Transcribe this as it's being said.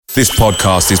This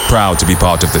podcast is proud to be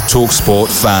part of the TalkSport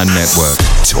Fan Network.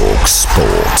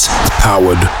 TalkSport.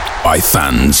 Powered by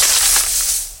fans.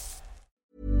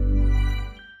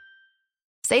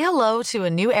 Say hello to a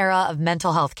new era of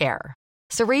mental health care.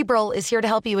 Cerebral is here to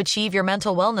help you achieve your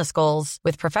mental wellness goals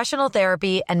with professional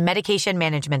therapy and medication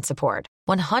management support.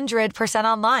 100%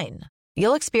 online.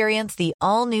 You'll experience the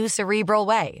all-new Cerebral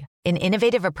Way, an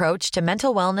innovative approach to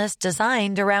mental wellness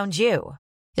designed around you.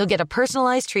 You'll get a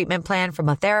personalized treatment plan from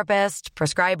a therapist,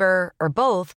 prescriber, or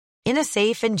both in a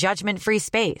safe and judgment-free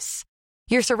space.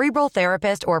 Your Cerebral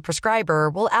therapist or prescriber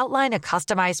will outline a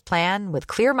customized plan with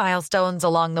clear milestones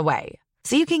along the way,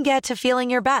 so you can get to feeling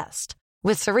your best.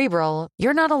 With Cerebral,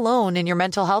 you're not alone in your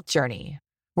mental health journey.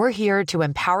 We're here to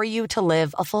empower you to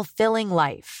live a fulfilling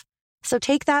life. So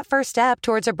take that first step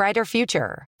towards a brighter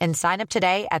future and sign up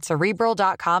today at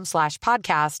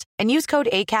Cerebral.com/podcast and use code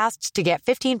ACAST to get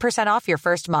 15% off your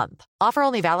first month. Offer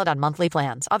only valid on monthly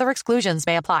plans. Other exclusions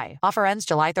may apply. Offer ends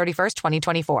July 31st,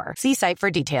 2024. See site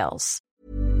for details.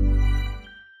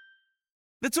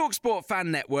 The TalkSport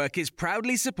Fan Network is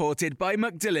proudly supported by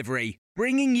McDelivery,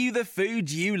 bringing you the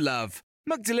food you love.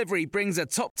 McDelivery brings a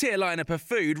top-tier lineup of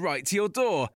food right to your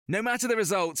door. No matter the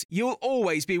result, you'll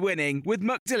always be winning with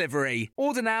McDelivery.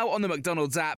 Order now on the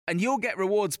McDonald's app and you'll get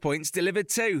rewards points delivered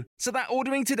too. So that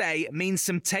ordering today means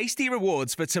some tasty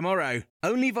rewards for tomorrow.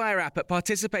 Only via app at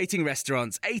participating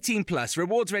restaurants. 18 plus.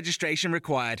 Rewards registration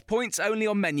required. Points only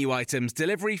on menu items.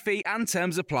 Delivery fee and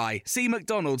terms apply. See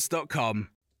mcdonalds.com.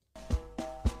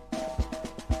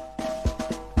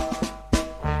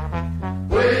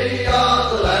 We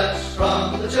are the lads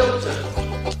from the Tilton.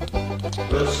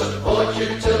 We'll support you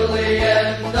till the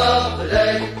end of the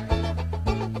day.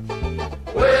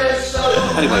 We're so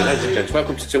Anyway, ladies and gents,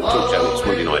 welcome to Tilton Talk Show. It's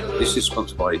Monday night. This is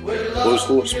sponsored by Boys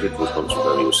Horse, Bridgewell sponsored by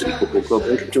Birmingham City Football Club,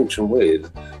 in conjunction with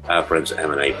our friends at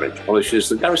M&A French Polishers,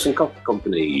 the Garrison Coffee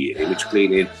Company, Image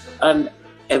Cleaning, and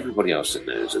everybody else that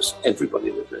knows us.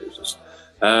 Everybody that knows us.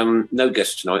 No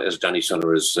guest tonight, as Danny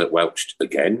Sonner has welched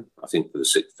again, I think for the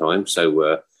 6th time.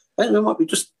 So I think we might be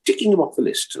just ticking him off the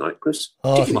list tonight, Chris.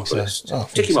 Tick him off the list.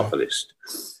 Tick him off the list.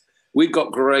 We've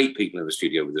got great people in the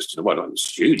studio with us tonight. Well, not in the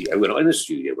studio. We're not in the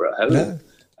studio. We're at home. No.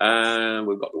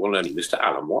 We've got the one and only Mr.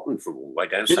 Alan Watton from all the way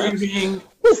down south. Good evening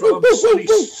from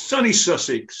sunny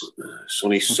Sussex.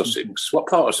 Sunny Sussex. What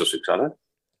part of Sussex, Alan?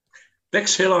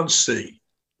 Bexhill-on-Sea.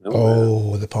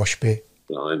 Oh, the posh bit.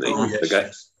 Blimey. Oh,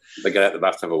 yes. They get out the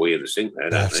bath, have a wee in the sink there,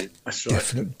 don't they? That's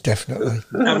right. Definitely.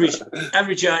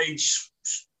 Average age,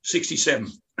 67.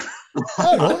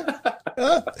 All right.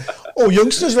 All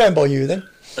youngsters round by you then.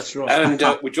 That's right. And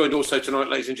we're joined also tonight,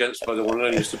 ladies and gents, by the one and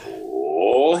only Mr.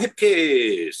 Paul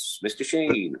Hipkiss, Mr.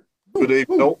 Sheen. Good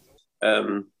evening.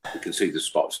 You can see the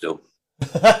spot still.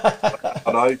 I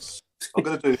know. I'm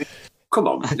going to do this. Come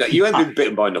on, you haven't been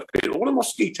bitten by nothing. All the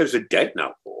mosquitoes are dead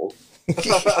now, Paul.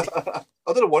 I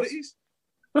don't know what it is.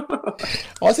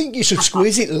 I think you should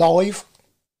squeeze it live.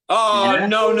 Oh, Yeah.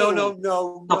 no.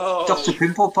 Dr.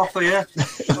 Pimple Popper, yeah.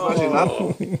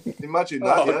 Imagine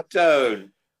that, yeah.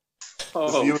 Don't.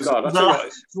 Oh, God. That's all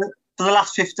right. For the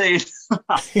last 15.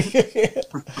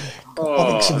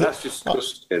 Oh, that's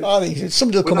disgusting. I think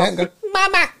somebody will come out and go,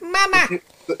 Mama.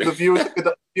 The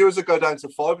viewers will go down to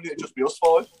 5 and it'll just be us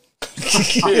 5.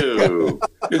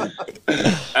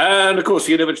 And, of course,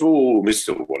 the inevitable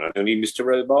Mr. One and only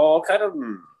Mr. Mark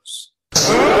Adams.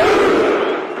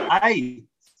 Hey,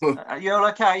 are you all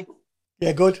okay?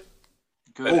 Yeah, good.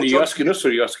 Are you asking us or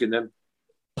are you asking them?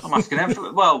 I'm asking them.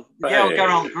 Well, yeah, we're going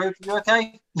on the group. Are you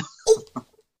okay?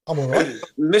 I'm all right.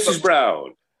 Mrs.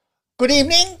 Brown. Good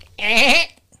evening.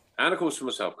 And, of course, for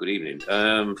myself, good evening.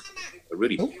 A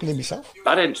really Me myself.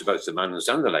 bad end to both the men's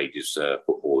and the ladies'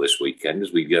 football this weekend,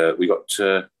 as we got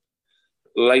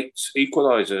late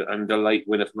equaliser and a late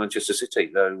winner for Manchester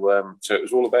City. Though, so it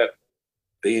was all about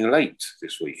being late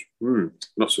this week.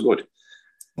 Not so good.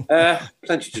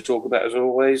 Plenty to talk about as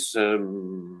always.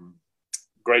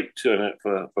 Great turnout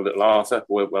for little Arthur.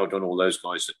 Well done, all those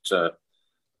guys that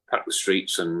packed the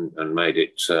streets and made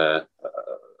it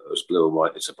as blue and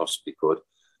white as I possibly could.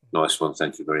 Nice one,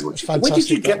 thank you very much. Where did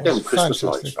you get them Christmas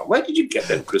lights from? Where did you get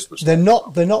them Christmas lights?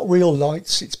 They're not real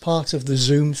lights. It's part of the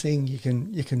Zoom thing. You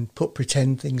can put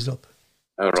pretend things up.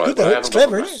 All right, It's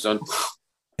clever, isn't it?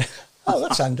 on. Oh,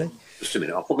 that's handy. Just a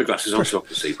minute, I'll put my glasses on so I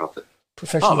can see properly.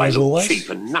 Professional They as look always. cheap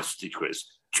and nasty, Chris.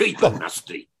 Cheap and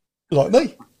nasty. Like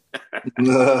me.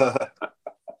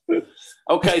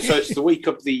 Okay, so it's the week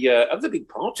of the big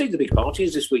party. The big party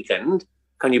is this weekend.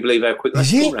 Can you believe how quick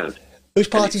that's come round? Whose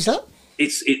party's that?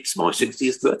 It's my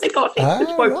 60th birthday party.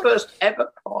 It's my first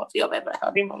ever party I've ever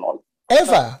had in my life.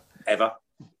 Ever? Ever.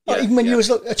 Like, even when you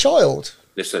was a child?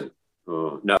 Listen,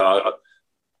 No,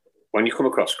 when you come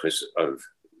across Chris, I've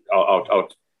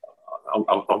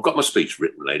got my speech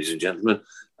written, ladies and gentlemen,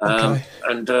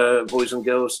 and boys and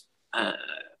girls, and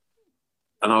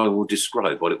I will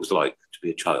describe what it was like to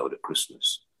be a child at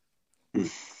Christmas.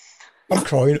 I'm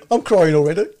crying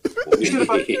already.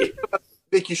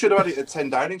 Vic, you should have had it at 10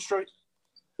 Downing Street.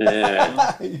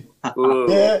 Yeah.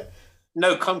 Yeah.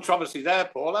 No controversy there,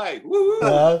 Paul, eh?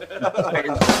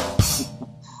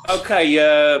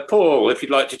 Okay, Paul, if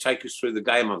you'd like to take us through the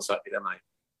game on Saturday, mate.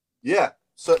 Yeah,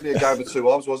 certainly a game of two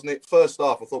halves, wasn't it? First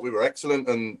half, I thought we were excellent,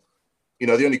 and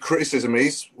the only criticism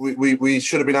is we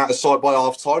should have been out of sight by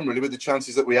half time, really, with the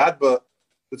chances that we had. But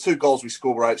the 2 goals we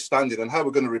scored were outstanding, and how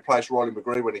we're going to replace Riley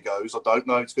McGree when he goes, I don't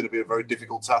know. It's going to be a very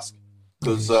difficult task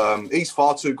because he's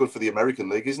far too good for the American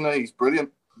League, isn't he? He's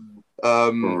brilliant.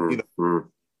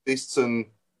 Assists and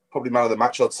probably man of the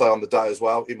match, I'd say, on the day as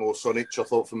well. Him or Sunic, I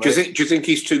thought, for me. Do you think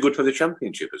he's too good for the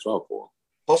Championship as well, Paul?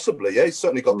 Possibly, yeah. He's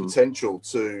certainly got potential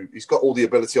to. He's got all the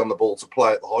ability on the ball to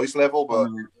play at the highest level, but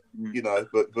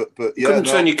but yeah. Couldn't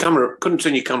turn your camera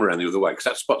around the other way because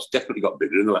that spot's definitely got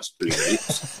bigger in the last 3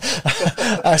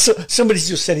 minutes. So, somebody's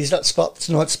just said he's that spot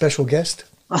tonight's special guest.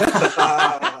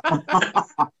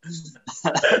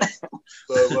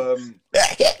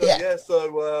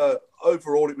 So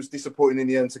overall, it was disappointing in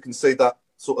the end to concede that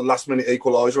sort of last-minute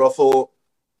equaliser. I thought,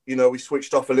 we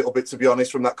switched off a little bit, to be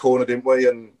honest, from that corner, didn't we?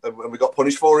 And we got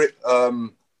punished for it.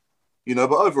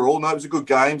 But overall, no, it was a good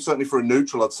game, certainly for a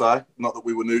neutral, I'd say. Not that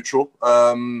we were neutral.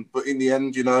 But in the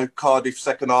end, Cardiff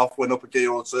second half went up a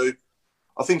gear or two.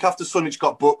 I think after Sunic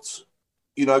got booked,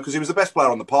 because he was the best player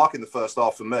on the park in the first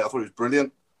half for me. I thought he was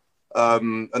brilliant.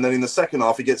 And then in the second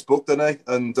half, he gets booked, doesn't he?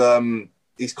 And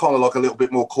he's kind of like a little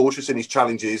bit more cautious in his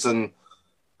challenges. And,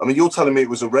 I mean, you're telling me it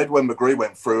was a red when McGree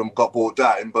went through and got brought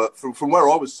down. But from where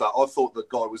I was sat, I thought the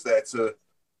guy was there to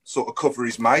sort of cover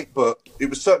his mate. But it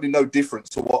was certainly no different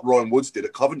to what Ryan Woods did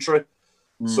at Coventry.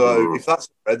 So if that's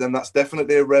a red, then that's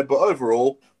definitely a red. But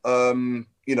overall,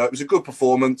 it was a good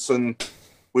performance. And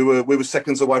we were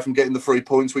seconds away from getting the 3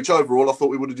 points, which overall I thought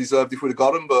we would have deserved if we'd have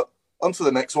got them. But on to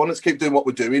the next one. Let's keep doing what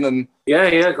we're doing. And got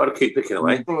to keep picking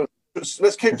away.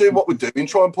 Let's keep doing what we're doing.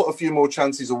 Try and put a few more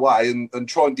chances away and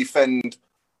try and defend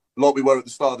like we were at the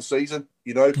start of the season,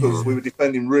 because we were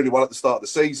defending really well at the start of the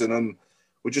season and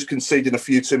we're just conceding a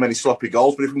few too many sloppy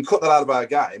goals. But if we can cut that out of our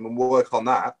game and work on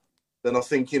that, then I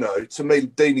think, to me,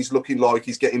 Deeney's looking like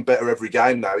he's getting better every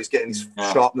game now. He's getting his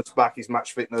sharpness back, his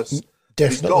match fitness.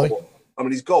 Definitely.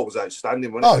 His goal was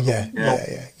outstanding, wasn't it?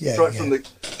 Yeah.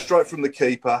 Straight from the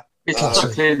keeper. It's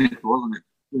wasn't it?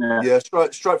 Yeah,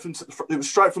 straight from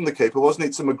the keeper, wasn't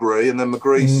it, to McGree, and then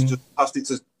McGree's just passed it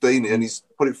to Deeney, and he's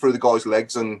put it through the guy's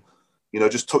legs, and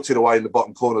just tucked it away in the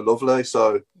bottom corner, lovely.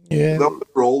 So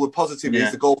overall, the positive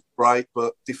is the goal's great,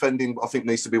 but defending I think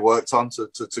needs to be worked on to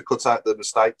cut out the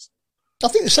mistakes. I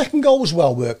think the second goal was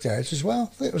well worked out as well.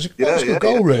 I think it was a good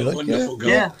goal, really. Wonderful goal.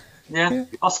 Yeah.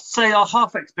 I'll say I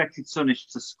half expected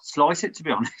Sunic to slice it, to be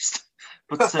honest,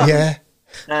 but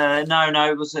No,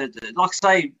 it was like I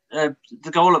say, the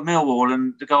goal at Millwall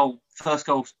and the first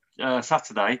goal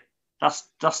Saturday. That's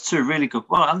 2 really good.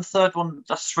 Well, and the third one,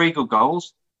 that's 3 good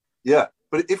goals. Yeah,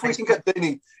 but if we can get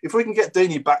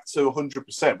Deeney back to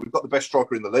 100%, we've got the best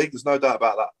striker in the league. There's no doubt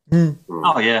about that.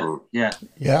 Oh yeah.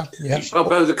 Well,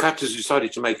 Bo the cat has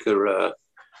decided to make her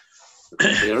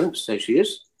appearance. There she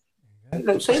is.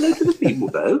 Don't say no to the people,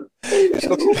 Bo.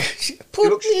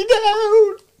 Put me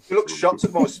down. He looks shocked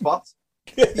at my spot.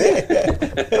 I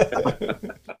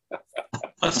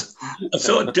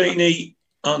thought Deeney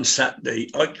on Saturday.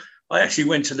 I actually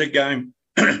went to the game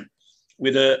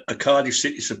with a Cardiff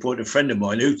City supporter friend of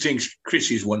mine who thinks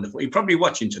Chris is wonderful. He's probably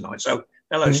watching tonight. So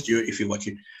hello, Stuart, if you're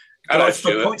watching. Hello, I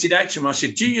pointed out to him. I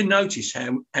said, "Do you notice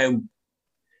how when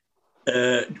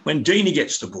Deeney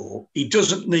gets the ball, he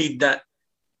doesn't need that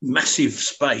massive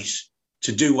space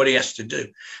to do what he has to do.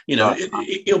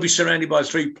 He'll be surrounded by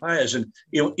 3 players and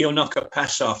he'll knock a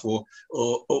pass off or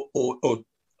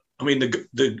I mean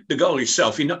the goal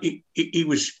itself. He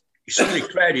was suddenly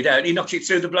crowded out. He knocked it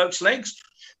through the bloke's legs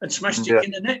and smashed it in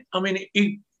the net. I mean,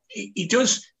 he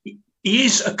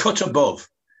is a cut above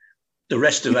the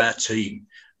rest of our team.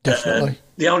 Definitely.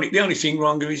 The only thing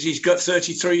wrong is he's got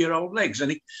 33-year-old legs,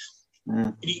 and he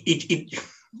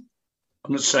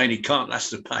I'm not saying he can't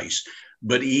last the pace,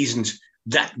 but he isn't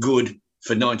that good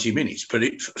for 90 minutes. But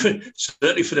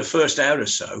certainly for the first hour or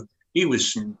so, he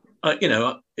was,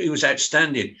 he was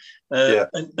outstanding.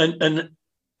 And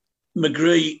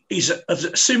McGree has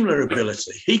a similar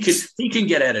ability. He can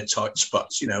get out of tight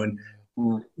spots, and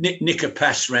nick a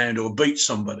pass round or beat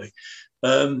somebody.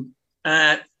 Our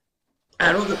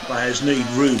other players need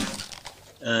room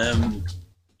and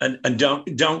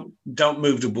don't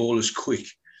move the ball as quick.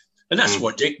 And that's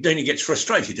what then he gets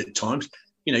frustrated at times.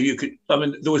 You know,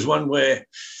 there was one where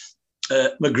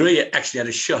McGree actually had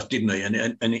a shot, didn't he?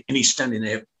 And he's standing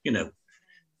there, you know,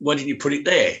 why didn't you put it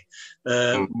there?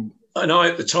 And I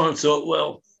at the time thought,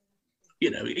 well,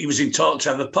 you know, he was entitled to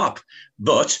have a pop.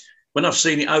 But when I've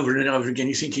seen it over and over again,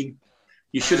 you're thinking,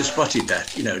 you should have spotted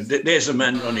that. You know, there's a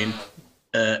man running,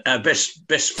 our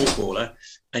best footballer,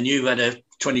 and you've had a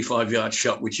 25-yard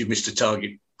shot, which you missed the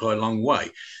target by a long way.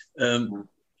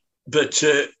 But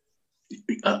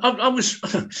I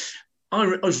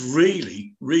was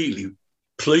really, really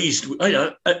pleased.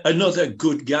 Another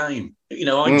good game. You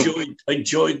know, I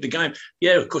enjoyed the game.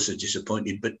 Yeah, of course, I was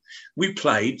disappointed, but we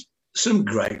played some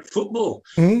great football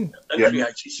and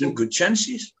created some good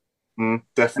chances.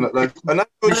 Definitely. And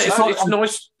it's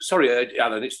nice. Sorry,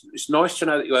 Alan. It's nice to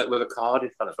know that you went with a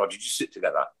Cardiff fan as well. Did you sit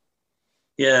together?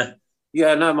 Yeah.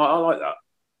 Yeah. No, I like that.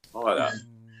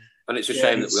 And it's a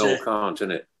shame that we all can't,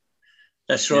 isn't it?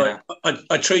 That's right. Yeah.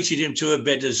 I treated him to a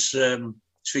Bedder's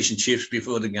fish and chips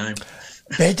before the game.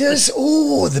 Bedder's?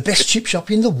 Oh, the best chip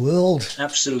shop in the world.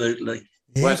 Absolutely.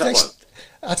 Yeah, where's that one?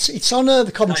 It's on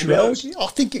the Coventry Road. I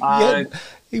think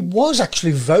it was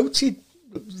actually voted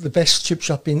the best chip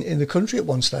shop in the country at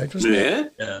one stage, wasn't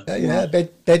it? Yeah.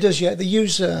 Bedder's, they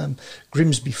use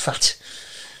Grimsby fat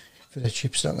for their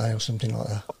chips, don't they, or something like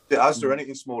that. Yeah, is there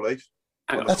anything small leaf?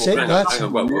 That's it. Hang on.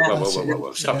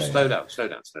 Whoa. Slow down.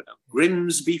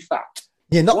 Grimsby fat.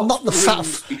 Yeah, not the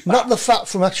fat, not the fat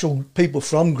from actual people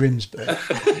from Grimsby,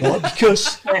 right?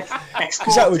 Because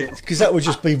that would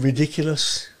just be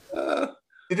ridiculous.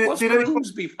 What's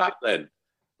Grimsby fat then?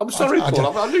 I'm sorry,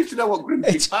 Paul. I need to know what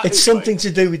Grimsby fat is. It's something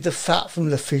to do with the fat from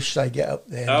the fish they get up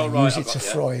there. And they use it to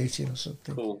fry it in or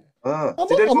something. Cool. I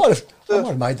might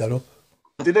have made that up.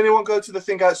 Did anyone go to the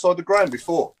thing outside the ground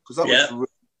before? Because that was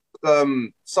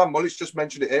Sam Mullis just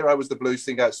mentioned it here. I was the Blues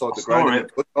thing outside the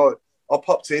ground. I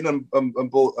popped in and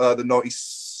bought the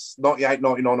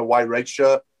 98-99 away red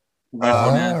shirt.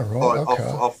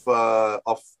 Off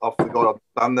the guy I've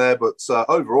done there. But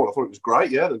overall, I thought it was great.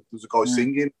 Yeah, there was a guy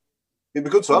singing. It'd be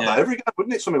good to have that every game,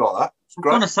 wouldn't it? Something like that. I'm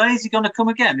going to say, is he going to come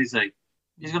again? Is he?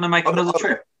 He's going to make another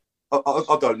trip?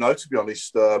 I don't know, to be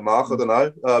honest, Mark. I don't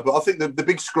know. But I think the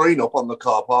big screen up on the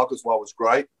car park as well was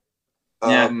great.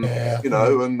 You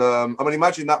know, and I mean,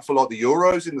 imagine that for like the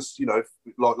Euros in the, you know,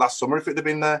 like last summer if it had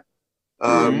been there.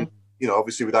 You know,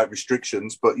 obviously without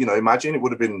restrictions, but you know, imagine it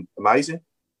would have been amazing.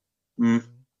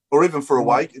 Or even for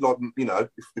away, like, you know,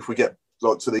 if we get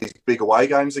like to these big away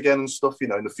games again and stuff, you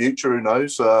know, in the future, who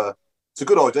knows? It's a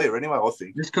good idea anyway, I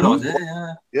think. It's a good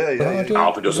idea, yeah.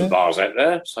 Half a dozen bars out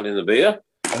there selling the beer.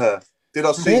 Did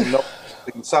I sing? No,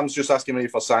 Sam's just asking me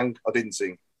if I sang. I didn't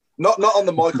sing. Not on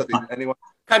the mic, I didn't anyway.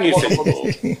 Can you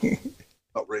sing?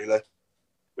 Not really.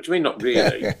 What do you mean, not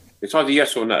really? It's either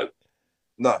yes or no.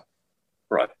 No.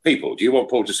 Right. People, do you want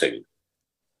Paul to sing?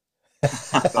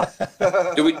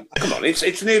 Do we? Come on,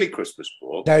 it's nearly Christmas,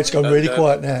 Paul. No, it's gone really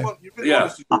quiet now. You really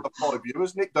honestly have 5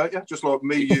 viewers, Nick, don't you? Just like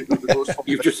me,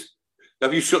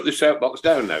 have you shut the shout box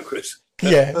down now, Chris?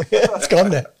 Yeah, it's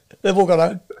gone now. They've all gone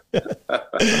home.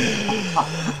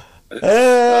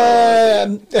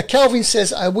 Calvin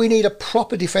says we need a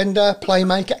proper defender,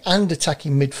 playmaker and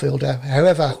attacking midfielder.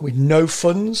 However, with no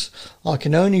funds, I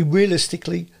can only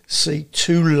realistically see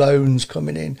 2 loans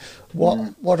coming in.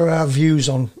 What are our views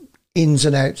on ins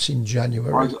and outs in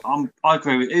January? I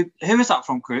agree with you. Who is that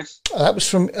from, Chris? That was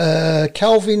from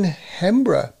Calvin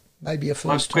Hembra. Maybe a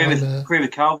first time. I agree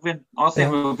with Calvin. I think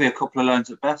there will be a couple of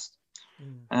loans at best.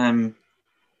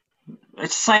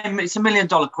 It's the same. It's $1 million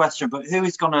question, but who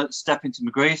is going to step into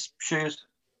McGree's shoes?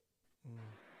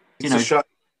 It's a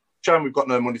shame we've got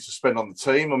no money to spend on the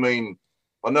team. I mean,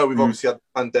 I know we've obviously had the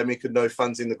pandemic and no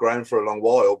fans in the ground for a long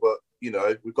while, but you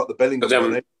know, we've got the Bellingham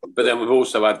money. But then we've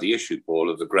also had the issue, Paul,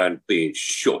 of the ground being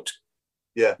shut.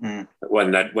 Yeah.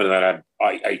 When they had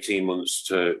 18 months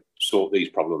to sort these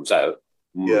problems out.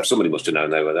 Somebody must have known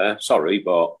they were there. Sorry,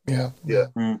 but you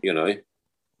know.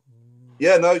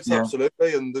 Yeah, no, it's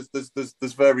absolutely, and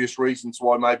there's various reasons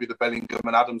why maybe the Bellingham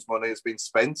and Adams money has been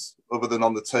spent, other than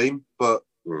on the team. But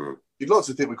you'd like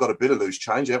to think we've got a bit of loose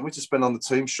change, haven't we, to spend on the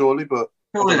team, surely? But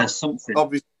there's something.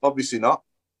 Obviously not.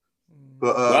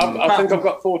 But I think I've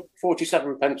got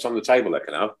 47 pence on the table. I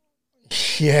can have.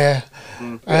 Yeah.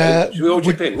 Should we all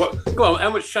chip in? Go on.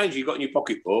 How much change have you got in your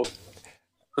pocket, Paul?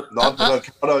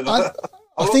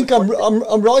 I think I'm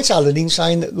right, Alan, in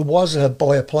saying that there was a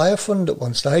buy a player fund at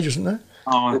one stage, wasn't there?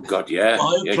 Oh God, yeah.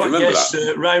 Do you remember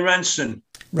that? Ray Ranson.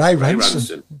 Ray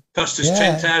Ranson cost us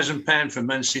 £10,000 for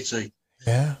Man City.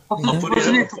 Yeah. I put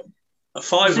it a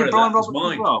fiver. Brian Roberts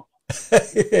as well?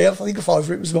 Yeah, I think a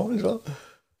fiver it was mine as well.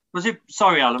 Was it?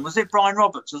 Sorry, Alan. Was it Brian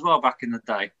Roberts as well back in the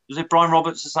day? Was it Brian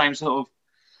Roberts the same sort of?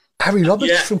 Harry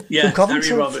Roberts from Coventry.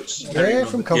 Harry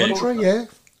Roberts. From Coventry. Yeah.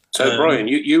 So Brian,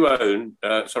 you own.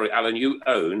 Sorry, Alan, you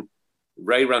own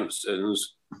Ray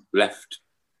Ranson's left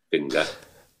finger.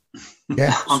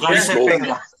 Yeah, I'm glad you said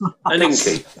finger. And as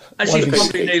he's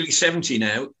probably nearly 70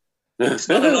 now, it's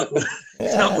not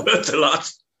worth a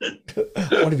lot.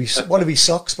 One of his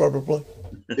socks, probably.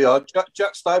 Yeah,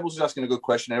 Jack Stables is asking a good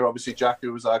question here. Obviously, Jack,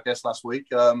 who was our guest last week.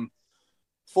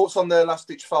 Thoughts on their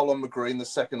last-ditch foul on McGree in the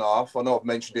second half? I know I've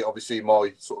mentioned it, obviously, in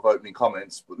my sort of opening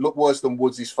comments, but looked worse than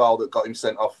Woods' foul that got him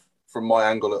sent off from my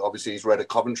angle. Obviously, he's read at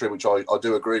Coventry, which I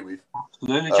do agree with.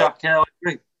 Absolutely, Jack. Yeah, I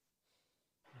agree.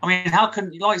 I mean, how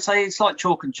can, like say, it's like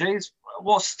chalk and cheese.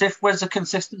 What's stiff? Where's the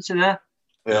consistency there?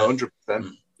 Yeah, 100%.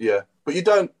 Yeah. But you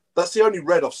don't, that's the only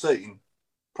red I've seen,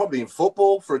 probably in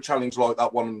football, for a challenge like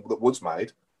that one that Woods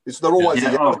made. They're always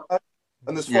a yellow card,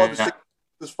 and there's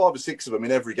five or six of them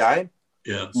in every game.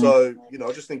 Yeah. So,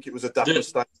 I just think it was a daft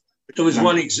mistake. There was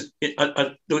one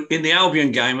in the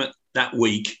Albion game that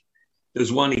week. There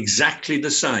was one exactly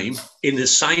the same in the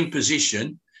same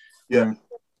position. Yeah.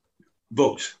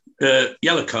 But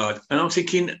yellow card, and I'm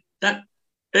thinking that,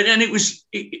 and it was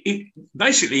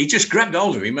basically he just grabbed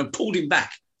hold of him and pulled him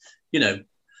back.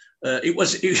 It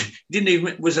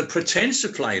was a pretense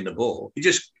of playing the ball. He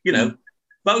just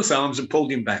both arms and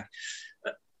pulled him back,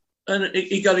 and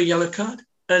he got a yellow card.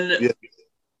 And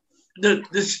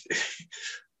this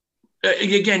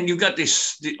again, you've got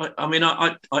this. I mean,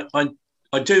 I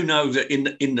do know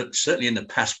that certainly in the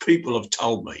past, people have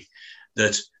told me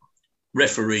that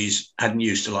referees hadn't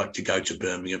used to like to go to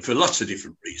Birmingham for lots of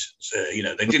different reasons.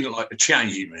 They didn't like the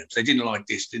changing rooms. They didn't like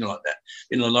this, didn't like that.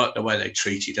 Didn't like the way they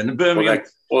treated. And the Birmingham,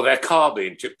 or their car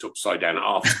being tipped upside down at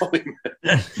half time.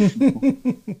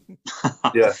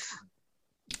 Yeah,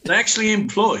 they actually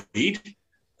employed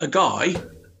a guy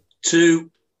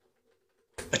to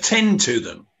attend to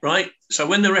them, right? So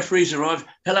when the referees arrive,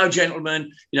 hello,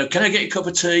 gentlemen, can I get you a cup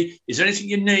of tea? Is there anything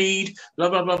you need? Blah,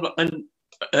 blah, blah, blah. And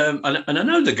I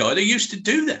know the guy that used to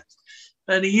do that.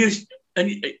 And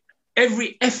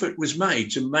every effort was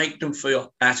made to make them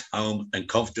feel at home and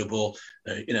comfortable,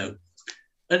 and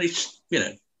it's,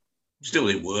 still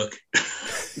didn't work.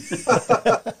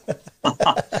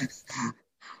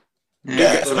 We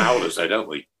get some howlers though, don't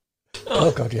we?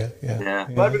 Oh God, yeah.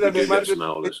 Maybe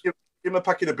give him a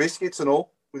packet of biscuits and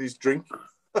all with his drink.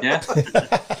 Yeah.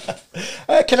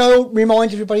 Can I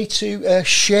remind everybody to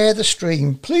share the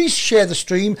stream? Please share the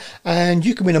stream, and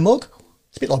you can win a mug.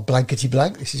 It's a bit like blankety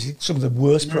blank. This is some of the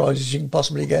worst prizes you can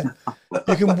possibly get.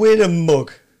 You can win a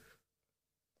mug.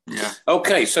 Yeah.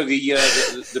 Okay, so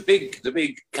the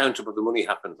big count up of the money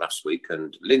happened last week,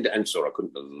 and Linda Ensor, I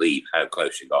couldn't believe how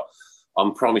close she got. I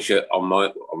promise you, on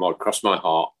my cross my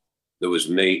heart, there was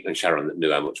me and Sharon that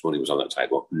knew how much money was on that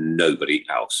table. Nobody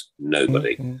else.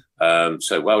 Nobody. Mm-hmm.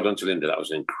 So well done to Linda. That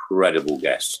was an incredible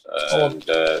guess. And,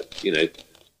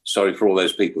 sorry for all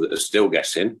those people that are still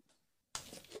guessing.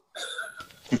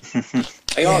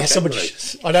 Somebody.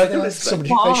 I know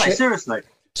somebody. Seriously.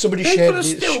 Somebody people shared are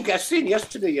still guessing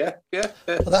yesterday, yeah.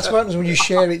 Well, that's what happens when you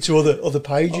share it to other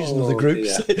pages and other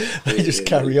groups. They just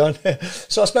carry on.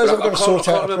 So I suppose I've got to sort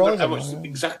out a prize. How much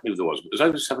exactly there was, but it was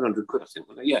over 700 quid, I think.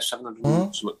 Yeah,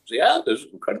 700. Yeah, it was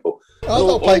incredible.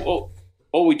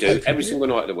 All we do every single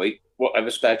night of the week, whatever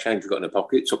spare change we've got in the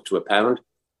pocket, it's up to £1.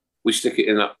 We stick it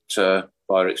in that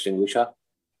fire extinguisher.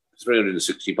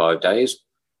 365 days.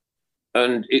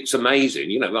 And it's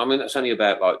amazing, that's only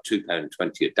about like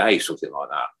 £2.20 a day, something like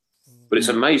that. But it's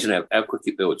amazing how quick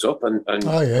it builds up. And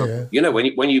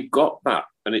when you've got that,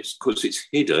 and it's because it's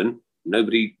hidden,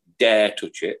 nobody dare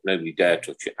touch it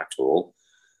at all.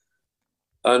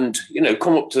 And,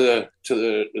 come up to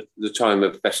the time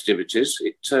of festivities,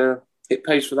 it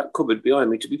pays for that cupboard behind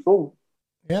me to be full.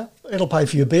 Yeah, it'll pay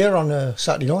for your beer on a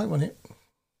Saturday night, won't it?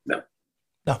 No.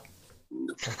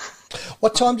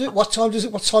 What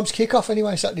time's kick off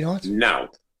anyway Saturday night? Now.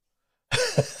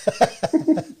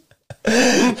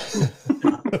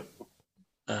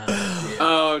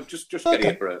 Just get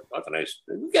it for I don't know.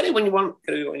 Get it when you want.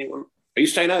 Are you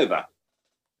staying over?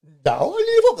 No,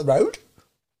 I live up the road.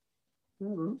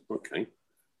 Okay.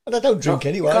 And I don't drink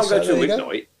anyway. You can't go till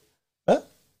midnight. Huh?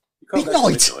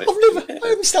 Midnight? I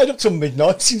haven't stayed up till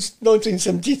midnight since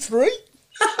 1973.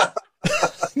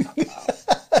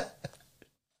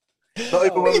 Not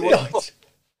even when we won the cup.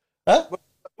 Huh? I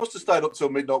must have stayed up till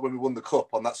midnight when we won the cup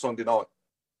on that Sunday night.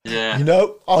 Yeah.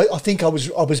 I think I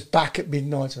was back at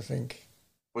midnight, I think.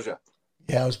 Was you?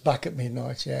 Yeah, I was back at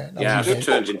midnight. Yeah, I was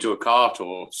turned into a cart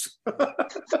horse.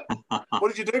 What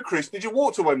did you do, Chris? Did you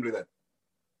walk to Wembley then?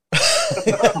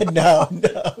 No.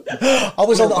 I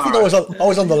was on. I think I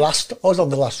was on the last. I was on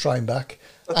the last train back,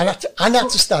 and I had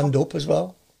to stand up as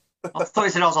well. I thought you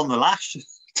said I was on the lash.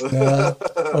 No.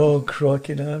 Oh,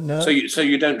 crikey, no. So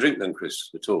you don't drink then, Chris,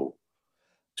 at all?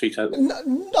 Teetotal? No,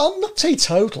 I'm not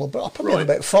teetotal, but I probably have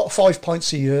about 5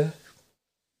 pints a year.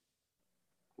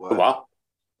 Wow. What?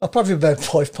 I probably have about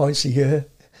 5 pints a year.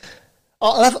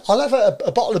 I'll have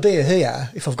a bottle of beer here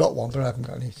if I've got one, but I haven't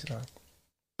got any today.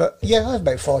 But yeah, I have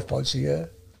about 5 pints a year.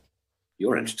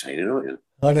 You're entertaining, aren't you?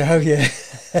 I know, yeah.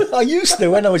 I used to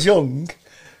when I was young.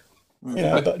 You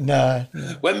know, but no.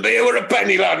 When beer were a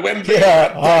penny, lad. When beer were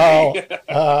a penny.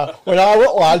 When I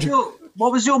was lad.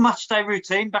 What was your match day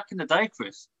routine back in the day,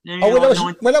 Chris? When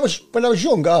I was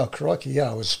young, oh crikey, yeah,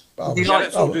 I was.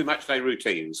 Let's all do match day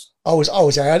routines. I was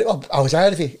out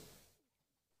of it.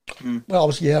 Well,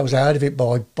 I was out of it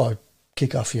by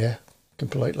kick off, yeah,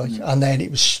 completely. And then it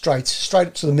was straight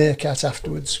up to the Meerkat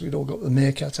afterwards. We'd all got the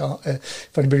Meerkat.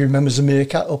 If anybody remembers the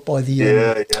Meerkat up by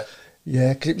the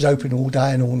yeah, because it was open all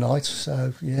day and all night.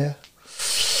 So yeah.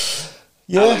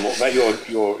 Alan, what about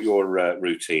your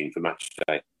routine for match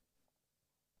day?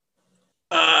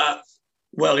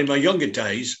 Well, in my younger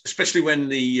days, especially when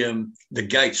the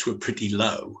gates were pretty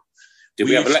low. Did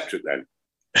we have electric then?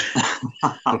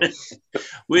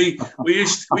 we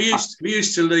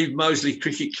used to leave Moseley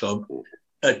Cricket Club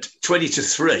at 20 to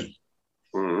 3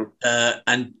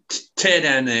 and tear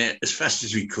down there as fast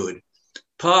as we could,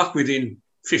 park within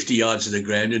 50 yards of the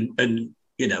ground, and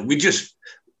you know,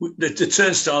 the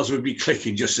turnstiles would be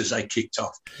clicking just as they kicked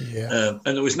off. Yeah.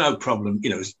 And there was no problem.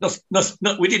 You know, it was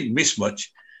not, we didn't miss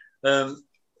much.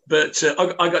 But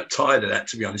I got tired of that,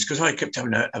 to be honest, because I kept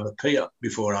having to have a pee up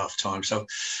before half time. So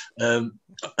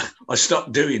I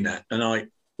stopped doing that. And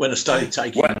when I started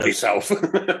taking yourself.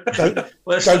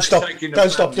 Don't stop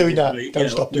doing that. Don't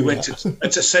stop doing that.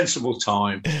 It's a sensible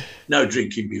time. No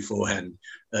drinking beforehand.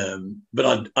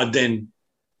 But I'd then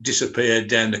disappear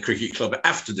down the cricket club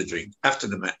after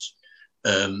the match,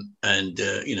 and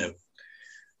you know,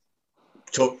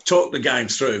 talk the game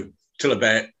through till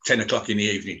about 10 o'clock in the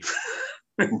evening.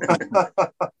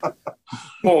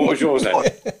 What was yours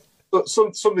then?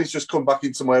 Something's just come back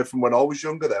into my head from when I was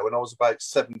younger. There, when I was about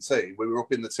 17, we were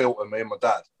up in the Tilton, me and my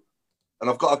dad,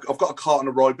 and I've got a carton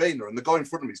of Ribena, and the guy in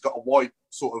front of me's got a white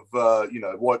sort of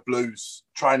white blues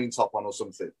training top on or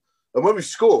something. And when we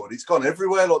scored, it's gone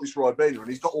everywhere like this Ribena, and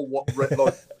he's got all red,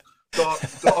 like dark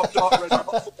red dots all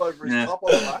over his top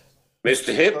on the back.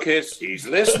 Mr. Hipkiss, he's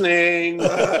listening.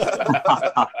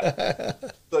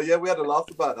 So yeah, we had a laugh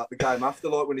about that the game after,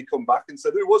 like when he come back and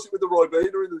said, "Who was it with the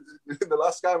Ribena in the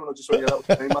last game?" And I just went, "Yeah, that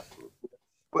was me, mate."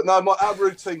 But no, our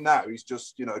routine now is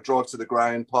just, you know, drive to the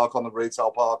ground, park on the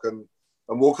retail park, and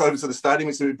walk over to the stadium.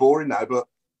 It's a bit boring now, but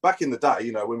back in the day,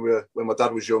 you know, when my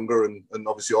dad was younger, and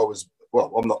obviously I was. Well,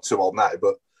 I'm not too old now,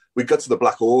 but we'd go to the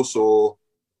Black Horse, or,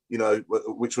 you know,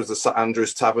 which was the St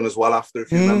Andrews Tavern as well after,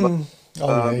 if you remember.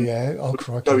 Yeah. Oh,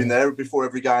 crikey. Going there before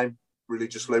every game,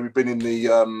 religiously. We've been in the,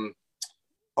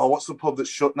 what's the pub that's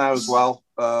shut now as well?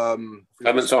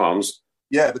 Clement's Arms.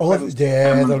 Yeah.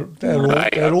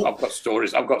 They're all... I've got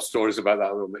stories about that.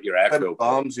 I'll make your hair feel.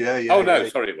 Arms, yeah. Oh, no,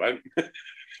 sorry, it won't.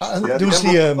 There was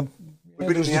the... We've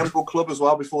been in the Emerald Club as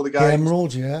well before the game. The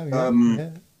Emerald, yeah.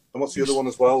 And what's the other one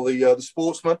as well? The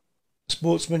Sportsman.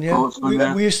 Sportsman,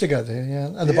 yeah. We used to go there, yeah.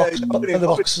 And the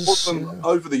boxes.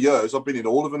 Over the years, I've been in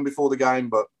all of them before the game,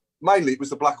 but mainly it was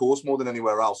the Black Horse more than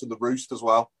anywhere else, and the Roost as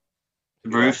well.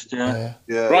 The Roost, yeah.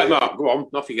 Right, Mark, go on.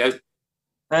 Off you go.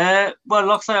 Well,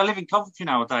 like I say, I live in Coventry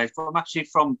nowadays, but I'm actually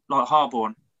from like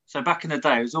Harborne. So back in the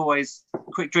day, it was always a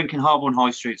quick drink in Harborne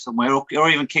High Street somewhere, or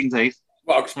even King's Heath.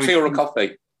 Well, tea or a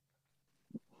coffee?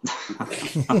 So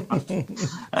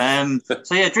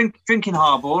yeah, drinking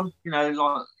Harborne, you know,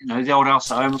 like, you know, the old house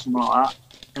at home or something like that.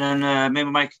 And then me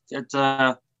and my mate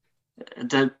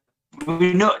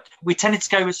we tended to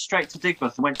go straight to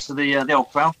Digbeth and went to the Old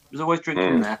Crown. There was always drinking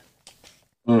in there.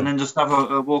 And then just have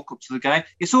a walk up to the game.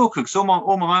 It's awkward because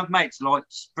all my mates are like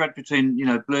spread between, you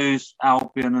know, Blues,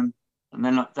 Albion, and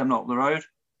then them not up the road.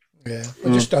 Yeah,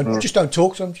 just don't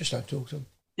talk to them. Just don't talk to them.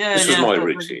 Yeah, this was my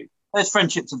routine. Those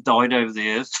friendships have died over the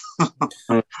years.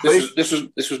 This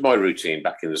was my routine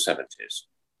back in the 70s.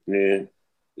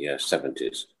 Yeah,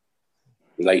 70s,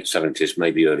 late 70s,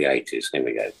 maybe early 80s. Here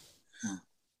we go.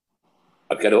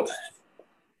 I'd get up.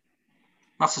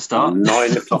 That's a start.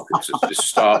 9 o'clock. It's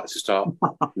a start.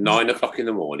 9 o'clock in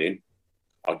the morning.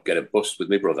 I'd get a bus with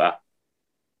my brother.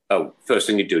 Oh, first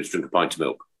thing you'd do is drink a pint of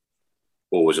milk.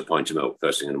 Always a pint of milk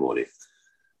first thing in the morning.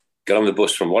 get on the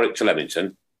bus from Warwick to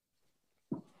Leamington,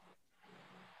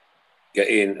 get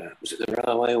in, was it the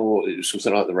railway or it was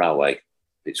something like the railway?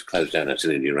 It's closed down, it's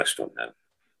an Indian restaurant now.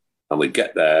 And we'd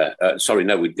get there,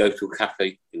 we'd go to a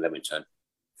cafe in Leamington,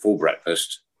 full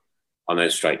breakfast, and then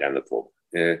straight down the pub.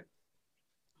 Yeah.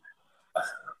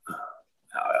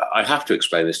 I have to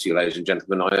explain this to you, ladies and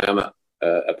gentlemen. I am a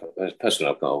person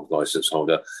I've got a licence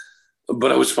holder,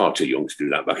 but I was far too young to do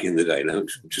that back in the day.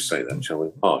 Let's just say that, shall we?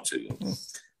 Far too young.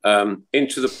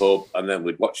 Into the pub, and then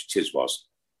we'd watch Tiswas.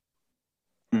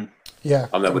 Yeah.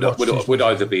 And then we'd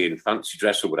either be in fancy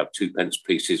dress or we'd have 2 pence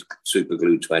pieces super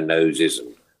glued to our noses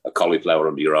and a cauliflower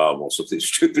under your arm or something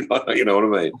stupid like that, you know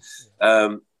what I mean?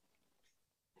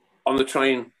 On the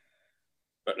train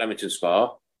at Leamington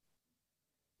Spa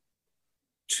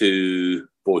to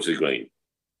Bordesley Green.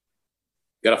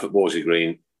 Get off at Bordesley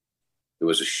Green. There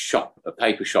was a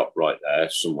paper shop right there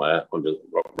somewhere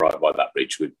right by that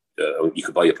bridge. You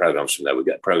could buy your programmes from there. We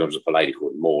get programmes of a lady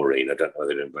called Maureen. I don't know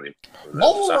whether anybody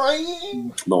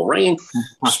Maureen.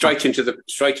 straight into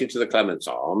the Clements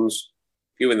Arms.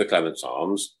 You in the Clements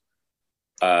Arms,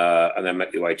 and then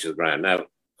make your way to the ground. Now,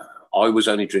 I was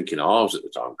only drinking halves at the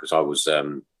time because I was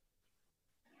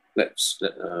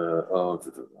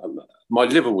my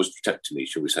liver was protecting me,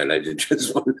 shall we say, ladies and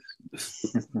gentlemen.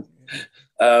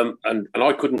 And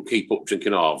I couldn't keep up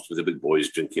drinking halves with the big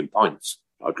boys drinking pints.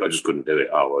 I just couldn't do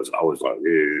it. I was like,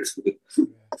 yes.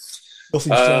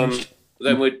 Nothing's changed.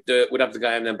 Then we'd have the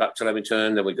game, then back to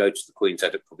Leamington, then we'd go to the Queen's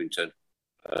Head at Covington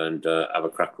and have a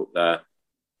crack up there.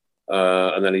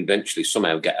 And then eventually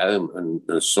somehow get home.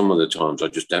 And some of the times I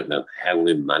just don't know how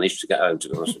we managed to get home, to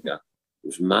be honest with you. It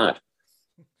was mad.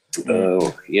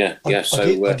 Oh, yeah. I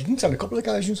didn't on a couple of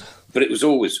occasions. But it was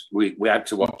always, we had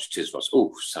to watch Tiswas.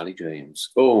 Oh, Sally James.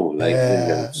 Oh,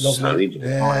 Sally James.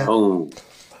 Yeah. Oh.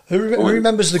 Who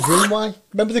remembers the Greenway?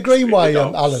 Remember the Greenway,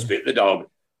 Alan? Spit the dog.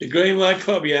 The Greenway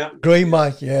pub, yeah.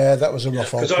 Greenway, yeah, that was a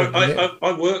rough old pub. Because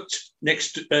I worked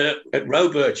next at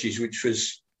Robert's, which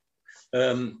was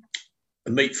a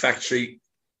meat factory.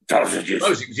 I suppose it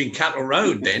was in Cattle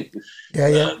Road then.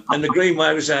 Yeah. And the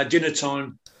Greenway was our dinner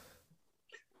time.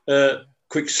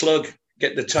 Quick slug,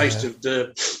 get the taste of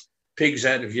the pigs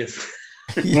out of you.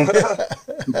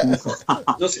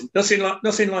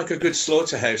 nothing like a good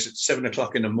slaughterhouse at 7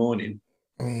 o'clock in the morning.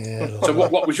 Yeah, so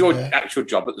what was your actual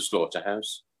job at the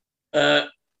slaughterhouse? I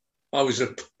was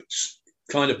a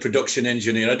kind of production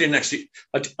engineer. I didn't actually.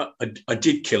 I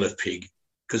did kill a pig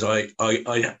because I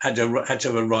had to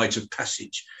have a rite of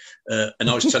passage, and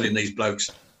I was telling these blokes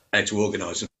how to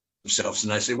organise themselves,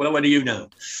 and they said, "Well, what do you know?"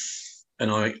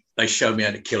 And they showed me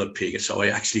how to kill a pig, so I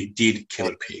actually did kill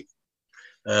a pig.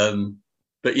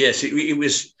 But yes, it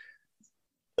was.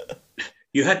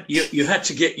 You had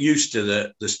to get used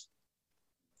to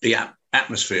the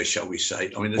atmosphere, shall we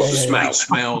say? I mean, the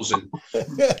smells and.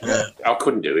 I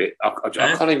couldn't do it. I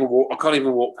can't even walk. I can't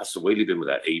even walk past the wheelie bin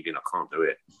without eating. I can't do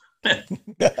it.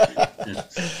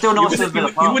 Still nice to be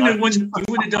you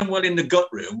wouldn't have done well in the gut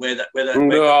room where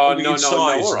no. All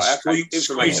right, squeeze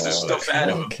stuff out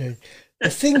of them. Okay. The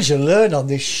things you learn on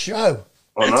this show,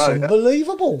 it's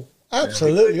unbelievable.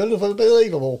 Absolutely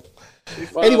unbelievable.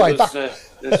 Well, anyway,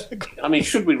 I mean,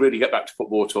 should we really get back to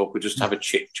football talk or just have a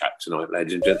chit chat tonight,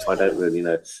 ladies and gents? I don't really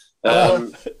know.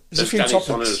 There's a few topics.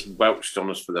 Has welched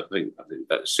on us for I think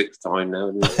that 6th time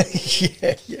now.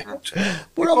 yeah.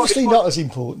 We're obviously not as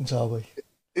important, are we?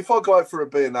 If I go out for a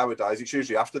beer nowadays, it's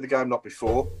usually after the game, not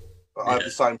before. But I have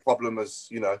the same problem as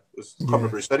I can't remember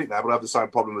who said it now, but I have the same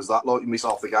problem as that. Like, you miss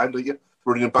half the game, don't you?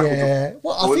 Running back. Yeah.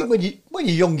 Well, I think when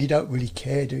you're young, you don't really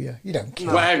care, do you? You don't care.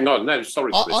 Well, hang on. No,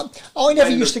 sorry, Chris. I never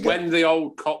used to go. When the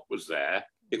old cop was there,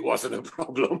 it wasn't a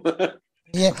problem.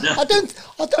 Yeah,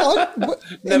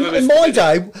 in my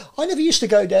day, I never used to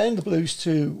go down the Blues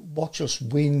to watch us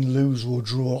win, lose or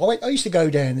draw. I used to go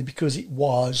down there because it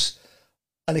was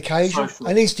an occasion,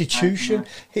 an institution.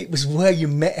 It was where you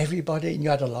met everybody and you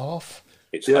had a laugh.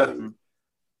 You know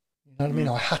what I mean?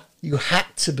 You had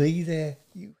to be there.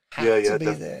 You had to be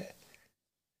there.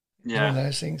 Yeah. One of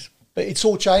those things. But it's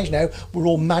all changed now. We're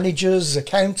all managers,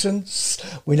 accountants.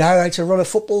 We know how to run a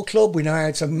football club. We know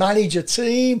how to manage a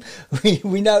team.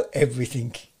 We know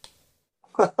everything.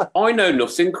 I know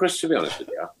nothing, Chris, to be honest with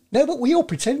you. No, but we all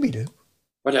pretend we do.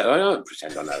 I don't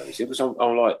pretend I know anything because I'm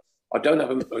like, I don't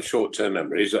have a short-term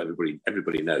memory, as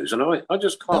everybody knows, and I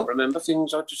just can't remember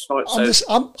things. I just like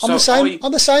I'm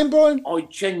the same, Brian.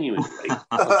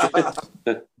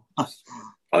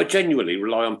 I genuinely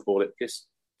rely on Paul Ipkiss.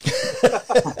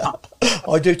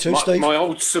 I do too, Steve. My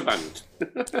old savant. And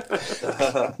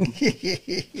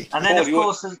then, of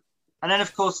course, And then,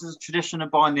 of course, there's a tradition of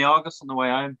buying the Argus on the way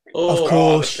home. Of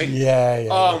course, yeah.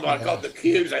 Oh my God, the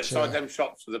queues outside them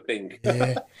shops for the pink.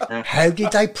 Yeah. How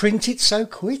did they print it so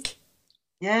quick?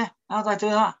 Yeah, how'd they do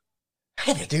that?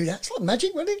 How did they do that? It's like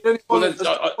magic, wasn't it?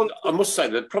 Well, I must say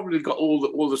they've probably got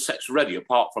all the sets ready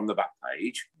apart from the back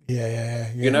page.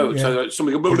 Yeah. You know, so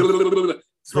somebody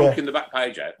throwing the back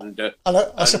page out, and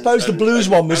I suppose the blues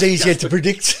one was easier to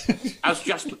predict. As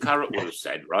Jasper Carrot would have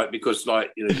said, right? Because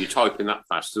you typing that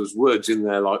fast, there was words in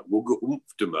there like "wugga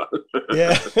humphdema."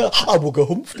 Yeah, I wugga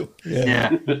humphdem.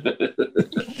 Yeah.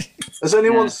 Has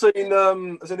anyone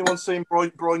seen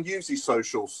Brian Hughes'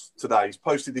 socials today? He's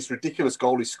posted this ridiculous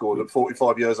goal he scored at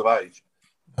 45 years of age.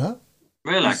 Huh?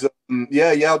 Really?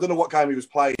 Yeah. I don't know what game he was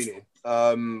playing in,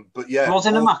 but yeah. It was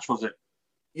in a match, was it?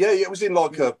 Yeah, it was in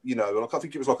like a, I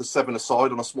think it was like a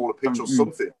 7-a-side on a smaller pitch or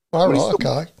something. Oh,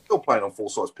 right, Still playing on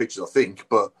full-size pitches, I think.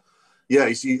 But yeah,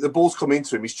 the ball's come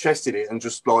into him, he's chested it and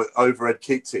just like overhead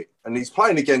kicked it. And he's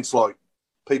playing against like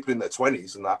people in their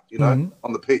 20s and that,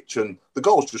 on the pitch. And the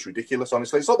goal's just ridiculous,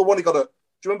 honestly. It's like the one he got at, do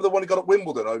you remember the one he got at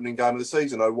Wimbledon opening game of the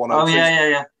season, 01-02? Oh,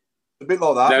 yeah. A bit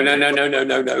like that.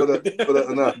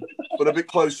 No. But a bit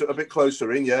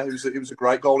closer in, yeah. It was a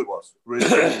great goal, it was. Really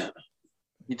good.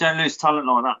 You don't lose talent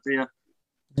like that, do you?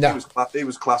 No. He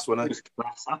was class, wasn't he? He was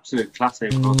class, absolute class.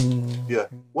 Yeah.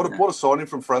 What a signing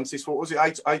from Francis. What was it?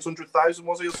 800,000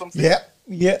 was he or something?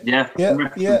 Yeah.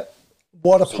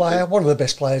 What a player! One of the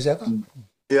best players ever.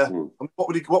 Yeah. What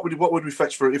would we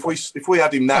fetch for it if we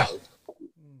had him now? Do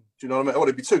you know what I mean? Well,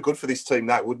 he'd be too good for this team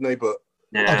now, wouldn't he? But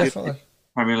yeah, definitely.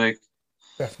 Premier League.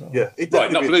 Definitely. Yeah.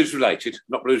 Right, not blues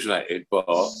related, but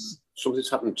something's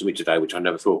happened to me today which I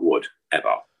never thought would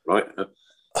ever. Right.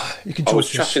 I was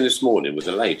chatting this morning with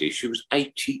a lady. She was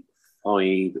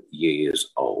 85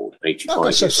 years old. 85 so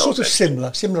years sort old. Of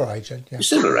similar age, yeah.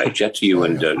 Similar age, to you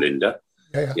and Linda.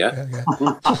 Yeah.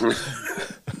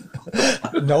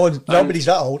 Nobody's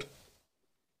that old.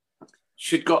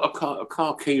 She'd got a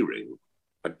car key ring.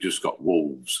 I'd just got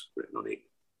Wolves written on it.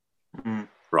 Mm.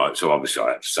 Right, so obviously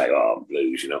I had to say,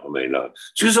 blues, you know what I mean? Like,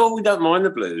 she goes, we don't mind the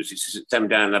blues. It's just them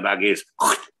down the bag is.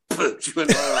 She went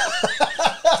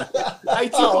like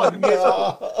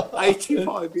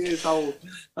 85 years old,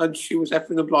 and she was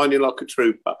effing and blinding like a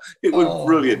trooper. It was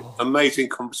brilliant, amazing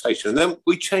conversation. And then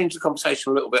we changed the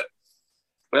conversation a little bit,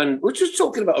 and we're just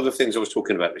talking about other things I was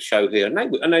talking about in the show here.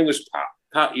 Her name was Pat.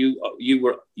 Pat,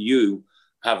 you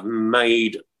have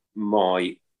made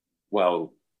my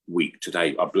week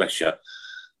today. I bless you.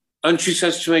 And she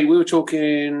says to me, we were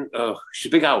talking. She's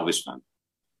a big Elvis fan.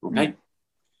 Okay. Mm.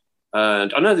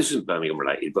 And I know this isn't Birmingham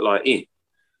related, but like in.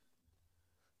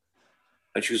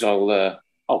 And she goes,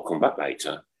 I'll come back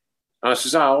later. And I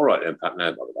says, all right then, Pat,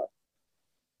 no bother that.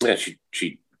 Yeah,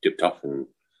 she dipped off, and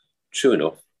true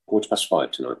enough,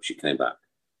 5:15 tonight, she came back.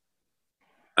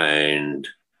 And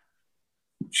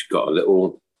she got a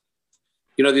little,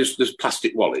 there's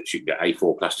plastic wallets. You can get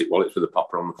A4 plastic wallets with a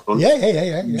popper on the front.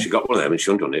 Yeah. She got one of them and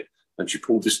she undone it, and she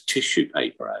pulled this tissue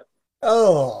paper out.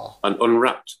 Oh. And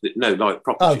unwrapped it. No, like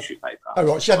proper tissue paper. Oh,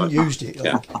 right. She hadn't used it.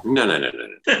 Yeah. No.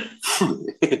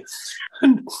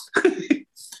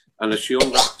 And as she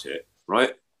unwrapped it,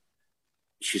 right,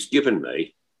 she's given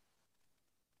me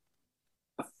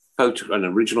an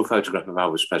original photograph of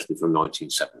Elvis Presley from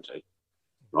 1970,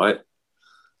 right?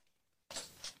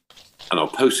 And I'll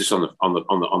post this on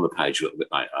the page a little bit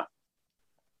later.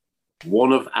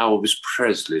 One of Elvis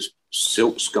Presley's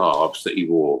silk scarves that he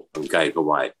wore and gave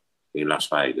away in Las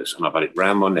Vegas, and I've had it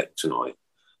round my neck tonight.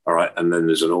 All right, and then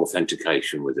there's an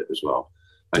authentication with it as well.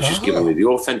 And she's given me the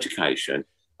authentication,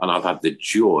 and I've had the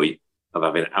joy of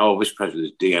having Elvis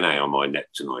Presley's DNA on my neck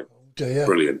tonight.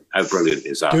 Brilliant! How brilliant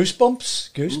is that? Goosebumps.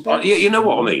 Yeah, you know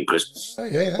what I mean, Chris.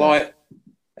 Yeah. Like,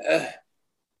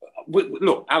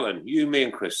 look, Alan, you, me,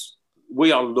 and Chris,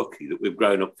 we are lucky that we've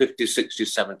grown up 50s,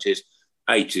 60s, 70s,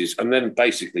 80s, and then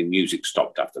basically music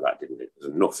stopped after that, didn't it?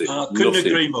 Nothing. I couldn't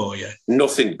agree more. Yeah,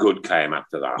 nothing good came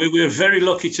after that. We were very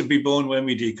lucky to be born when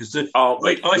we did, because I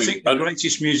think the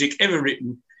greatest music ever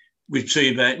written would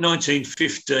be about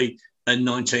 1950 and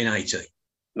 1980.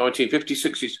 1950s,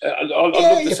 60s. I love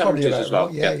the 70s as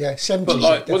well. Yeah. 70s. But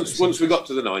like once we got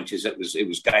to the 90s, it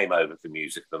was game over for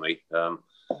music for me.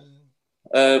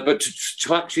 But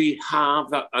to actually have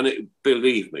that, and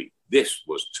believe me, this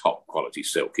was top quality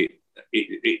silk.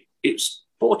 It's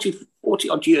 40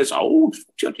 odd years old,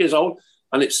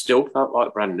 and it still felt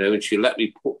like brand new. And she let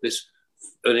me put this,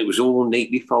 and it was all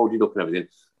neatly folded up and everything.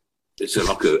 It's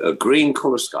like a green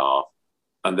colour scarf,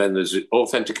 and then there's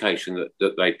authentication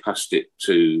that they passed it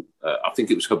to. I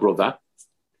think it was her brother,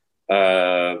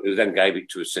 who then gave it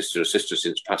to her sister. Her sister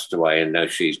since passed away, and now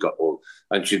she's got all.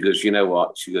 And she goes, you know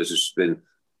what? She goes,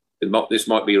 this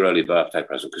might be your early birthday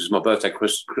present because it's my birthday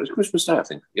Christmas Day, I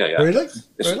think. Yeah. Really?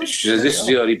 She says, this is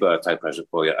the early birthday present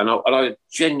for you. And I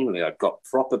genuinely, I've got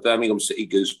proper Birmingham City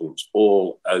goosebumps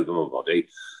all over my body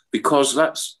because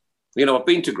that's, I've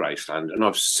been to Graceland and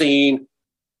I've seen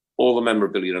all the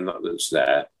memorabilia and that's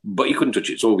there, but you couldn't touch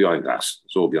it. It's all behind glass.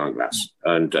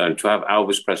 And to have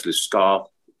Elvis Presley's scarf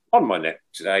on my neck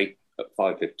today at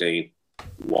 5:15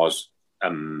 was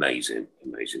amazing.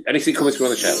 Anything coming through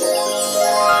on the chat?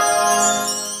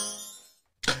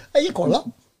 Hey, you got a lot.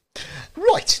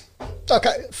 Right.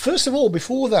 Okay. First of all,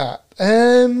 before that,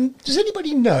 does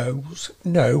anybody know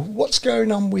what's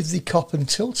going on with the Cop and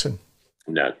Tilton?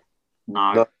 No.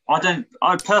 I don't.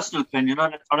 My personal opinion, I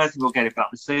don't think we'll get it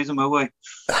back this season, will we?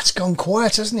 That's gone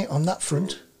quiet, hasn't it, on that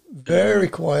front? Very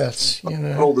quiet.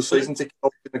 All the season tickets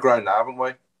in the ground now, haven't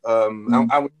we?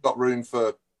 And we've got room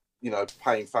for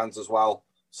paying fans as well,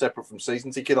 separate from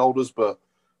season ticket holders. But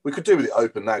we could do with it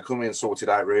open now, couldn't we, and sort it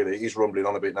out. Really, it is rumbling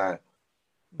on a bit now.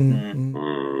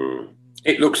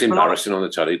 It looks embarrassing on the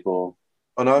telly, Paul.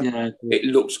 I know. Yeah. It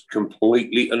looks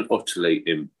completely and utterly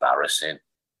embarrassing.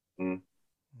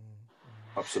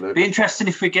 Absolutely. Be interesting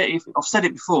if we get. I've said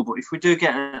it before, but if we do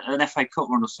get an FA Cup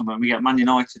run or something, and we get Man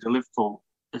United or Liverpool,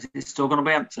 is it still going to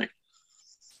be empty?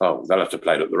 Oh, they'll have to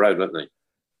play it up the road, won't they?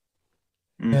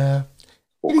 Yeah.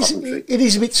 It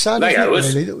is a bit sad, isn't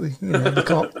it, really,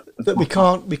 that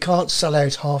we can't sell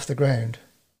out half the ground.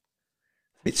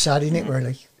 A bit sad, isn't it,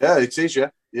 really? Yeah, it is.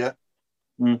 Yeah. Yeah.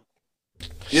 When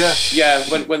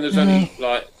there's only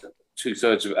like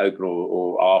 2/3 of it open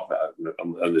or half it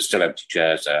open, and there's still empty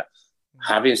chairs there.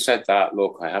 Having said that,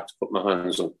 look, I have to put my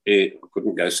hands on it. I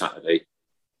couldn't go Saturday,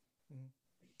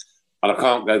 and I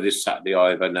can't go this Saturday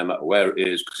either, no matter where it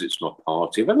is, because it's my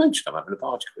party. Have I mentioned I'm having a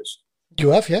party, Chris? You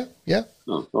have, yeah.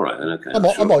 Oh, all right then. Okay.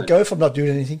 I might go if I'm not doing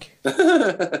anything.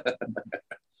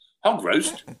 Hog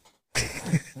roast.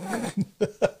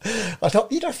 I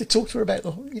thought you'd have to talk to her about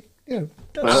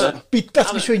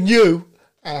that's between you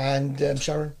and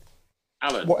Sharon.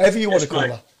 Alan, whatever you want to call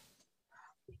her.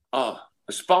 Oh,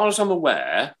 as far as I'm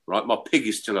aware, right, my pig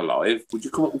is still alive. Would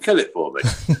you come up and kill it for me?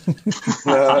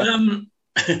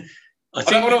 I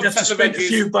think you'd have to spend a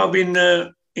few bob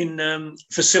in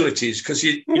facilities because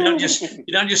you don't just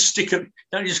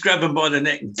grab them by the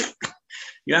neck.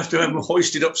 You have to have them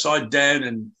hoisted upside down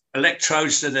and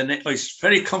electrodes to the neck. It's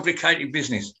very complicated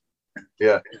business.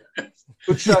 Yeah.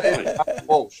 Good shout.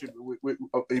 Walsh,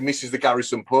 he misses the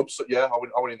Garrison pub. So yeah, I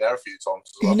went in there a few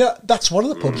times as well. That's one of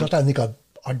the pubs I don't think I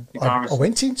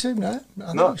went into. No,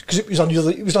 because it was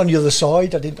on the other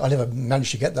side. I never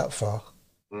managed to get that far.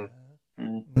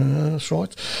 That's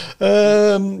right.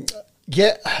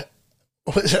 Yeah.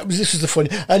 This is the funny.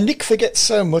 And Nick forgets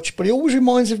so much, but he always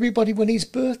reminds everybody when his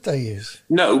birthday is.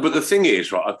 No, but the thing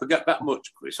is, right, I forget that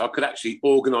much, Chris. I could actually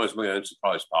organise my own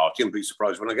surprise party and be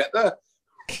surprised when I get there.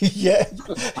 yeah.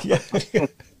 And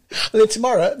then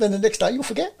tomorrow, then the next day, you'll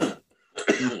forget.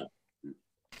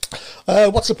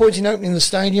 What's the point in opening the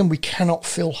stadium? We cannot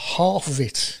fill half of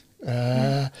it.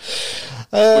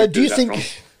 Do you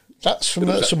think... That's from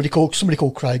somebody called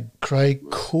Craig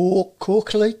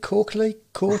Corkley,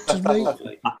 Quarter,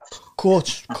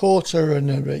 and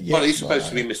yes, well, he's supposed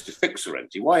to be Mr. Fixer,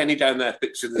 isn't he? Why ain't he down there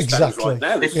fixing the stands right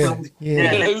now?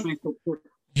 Yeah.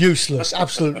 Useless,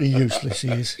 absolutely useless. He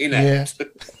is. Inept.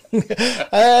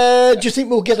 Yeah. Do you think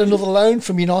we'll get another loan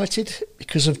from United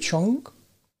because of Chong?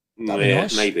 That'd be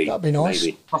nice. Maybe. That'd be nice.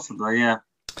 Maybe. Possibly, yeah.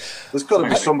 There's got to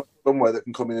be somewhere that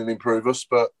can come in and improve us,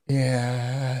 but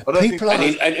yeah, I don't think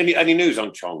any news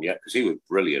on Chong yet? Because he was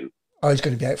brilliant. Oh, he's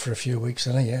going to be out for a few weeks,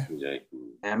 isn't he? Yeah. Do you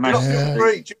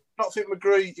not think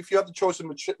McGree? If you had the choice of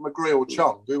McGree or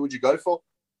Chong, who would you go for?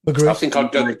 McGree. I think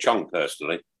I'd go with Chong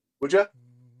personally. Would you?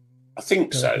 I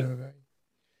think so.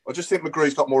 I just think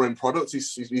McGree's got more in product.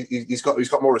 He's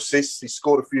got more assists. He's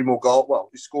scored a few more goals. Well,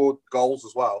 he scored goals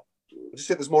as well. I just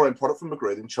think there's more end product from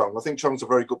McGree than Chong. I think Chong's a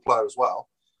very good player as well,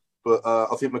 but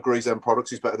I think McGree's end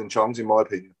product is better than Chong's, in my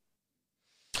opinion.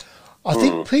 I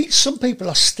think some people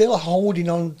are still holding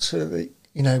on to the,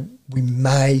 we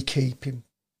may keep him,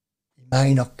 he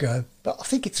may not go, but I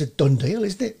think it's a done deal,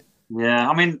 isn't it? Yeah,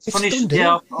 I mean, it's funny.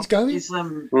 Yeah, he's going.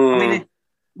 I mean, he's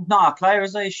not our player,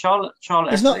 is he? Charlotte.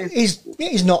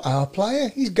 He's not our player.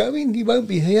 He's going. He won't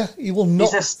be here. He will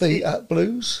not be at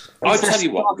Blues. I'll tell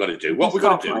you what we've got to do. What we've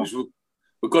got to do is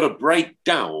we've got to break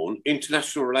down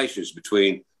international relations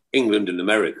between England and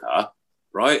America,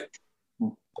 right?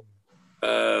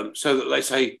 So that they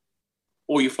say,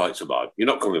 all your flights are barred. You're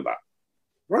not coming back.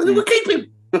 Right, then we'll keep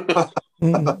him.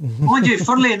 Mind you,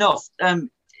 funnily enough,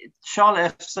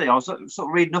 Charlotte FC, I was sort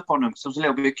of reading up on them because I was a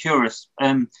little bit curious.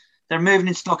 They're moving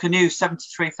into like a new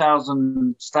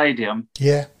 73,000 stadium.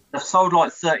 Yeah. They've sold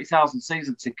like 30,000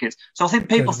 season tickets. So I think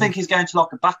people think he's going to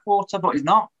like a backwater, but he's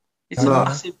not. It's a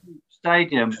massive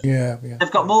stadium. Yeah.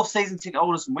 They've got more season ticket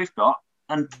holders than we've got,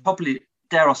 and probably,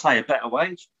 dare I say, a better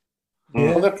wage.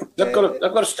 Yeah. Well, they've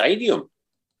got a stadium.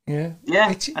 Yeah.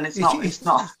 Yeah, and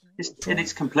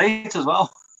it's complete as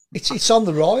well. It's on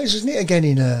the rise, isn't it? Again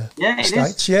in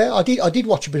States. Yeah, I did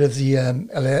watch a bit of the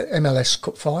MLS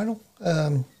Cup final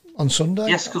on Sunday.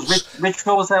 Yes, because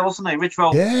Ridgewell was there, wasn't he?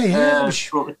 Ridgewell. Yeah.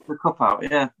 Brought the cup out.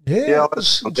 Yeah. Yeah. It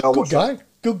was a good game.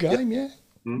 Good game. Yeah.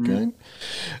 Good game.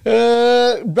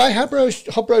 Ray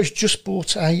Hobro's just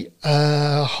bought a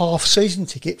half season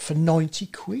ticket for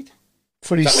 £90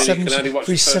 for his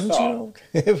 17-year-old.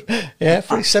 Yeah,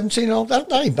 for his 17-year-old.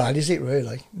 That ain't bad, is it?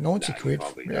 Really,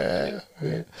 £90.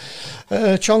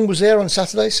 Yeah. Chong was there on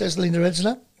Saturday, says Linda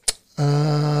Edsner.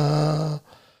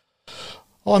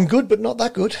 I'm good, but not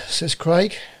that good, says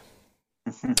Craig.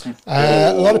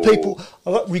 A lot of people,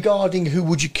 regarding who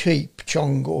would you keep,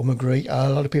 Chong or McGree, a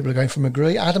lot of people are going for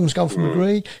McGree. Adam's gone for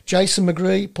McGree, Jason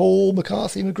McGree, Paul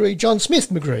McCarthy McGree, John Smith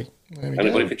McGree.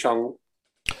 Anybody for Chong?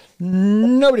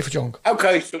 Nobody for Chong.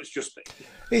 Okay, so it's just me.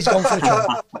 He's gone for a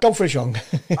Chong. Gone for a Chong.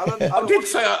 I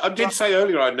did say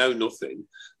earlier I know nothing.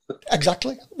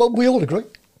 Exactly. Well, we all agree.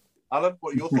 Alan,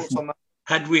 what are your thoughts on that?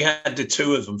 Had we had the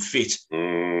two of them fit,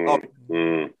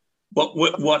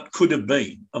 what could have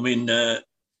been? I mean,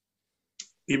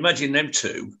 imagine them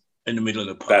two in the middle of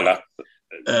the park.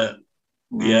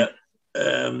 Yeah,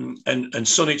 and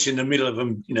Sonic in the middle of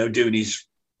them, doing his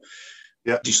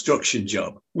destruction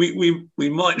job. We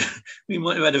might have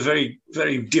had a very,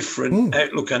 very different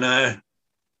outlook on our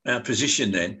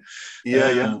position then.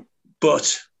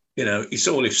 But it's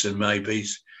all ifs and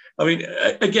maybes. I mean,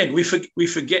 again, we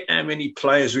forget how many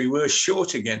players we were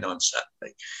short again on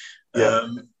Saturday.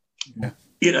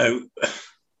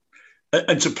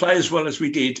 And to play as well as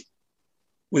we did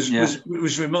was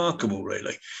remarkable,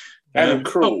 really. And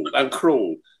cruel.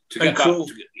 To get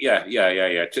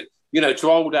that, to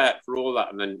hold out for all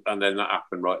that, and then that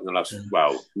happened right in the last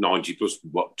 90 plus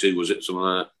 2 was it, something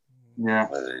like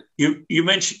that. Yeah. You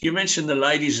mentioned the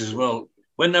ladies as well.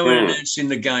 When they were announcing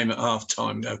the game at half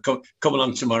time, come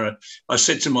along tomorrow, I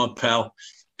said to my pal,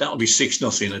 that'll be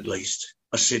 6-0 at least.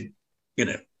 I said,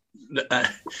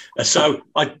 so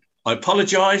I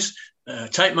apologise.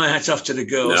 Take my hat off to the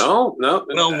girls. Well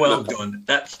done.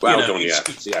 That's well done.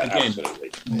 Again,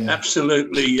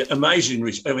 absolutely amazing.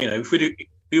 I mean, if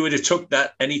we would have took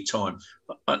that any time,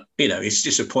 it's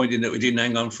disappointing that we didn't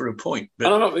hang on for a point. But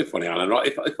and I'm not being funny, Alan. Right?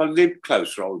 If I lived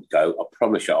closer, I would go. I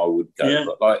promise you, I would go. Yeah.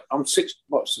 But I'm 60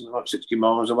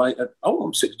 miles away.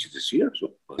 I'm 60 this year.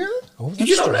 So. Yeah. Oh,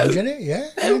 that's strange, isn't it? Yeah.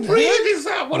 How weird is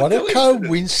that? What a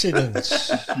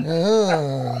coincidence.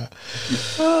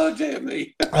 Oh, dear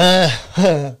me.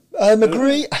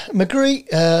 McGree,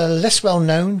 less well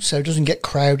known, so doesn't get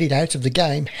crowded out of the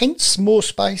game, hence more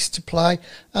space to play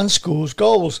and scores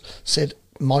goals, said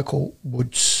Michael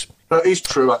Woods. That is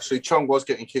true, actually. Chong was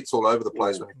getting kicks all over the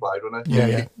place when he played, wasn't he?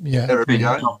 Yeah. Every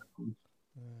game.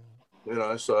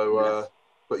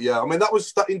 But yeah, I mean, that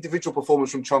was that individual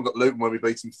performance from Chong at Luton when we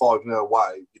beat him 5-0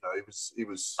 away. He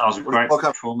was. That was a great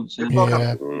performance. Like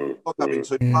having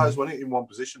two players, wasn't it, in one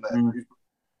position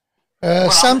there.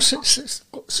 Sam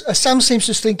seems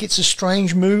to think it's a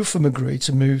strange move for McGree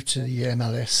to move to the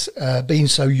MLS, being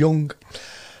so young.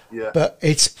 Yeah. But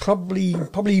it's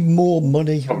probably more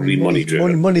money. Money's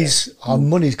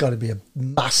got to be a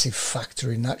massive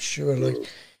factor in that, surely.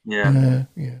 Yeah.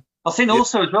 I think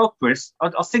also as well, Chris,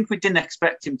 I think we didn't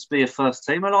expect him to be a first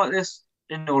teamer like this,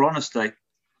 in all honesty.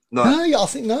 No, I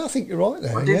think you're right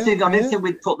there. I didn't think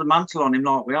we'd put the mantle on him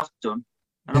like we have done.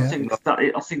 And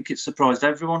I think it surprised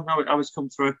everyone how it's come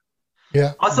through.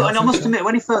 Yeah. I must admit,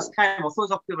 when he first came, I thought it was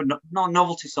like a bit of a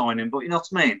novelty signing, but you know what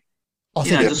I mean? I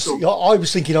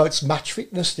was thinking, it's match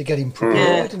fitness to get him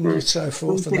prepared and so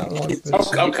forth and that like.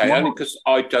 Okay, only because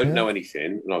I don't know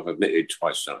anything, and I've admitted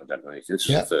twice now I don't know anything. This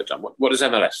is the third time. What does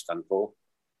MLS stand for?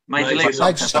 Major League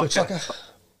Soccer.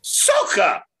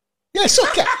 Soccer! Yeah,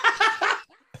 soccer!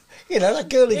 That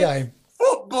girly game.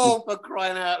 Football, for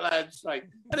crying out loud, sake.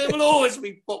 And it will always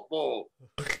be football.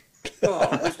 Oh,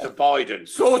 Mr. Biden,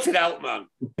 sort it out, man.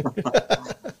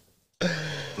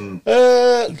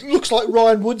 Looks like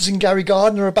Ryan Woods and Gary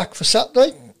Gardner are back for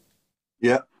Saturday.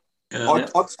 Yeah. I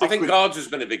think Gardner's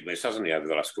been a big miss, hasn't he, over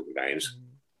the last couple of games?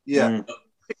 Yeah.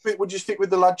 Would you stick with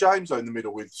the lad James in the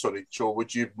middle with Sonic, or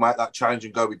would you make that change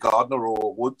and go with Gardner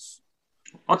or Woods?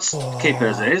 I'd keep it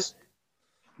as it is,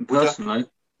 personally.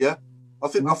 Yeah. I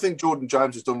think Jordan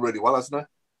James has done really well, hasn't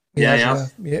Yeah.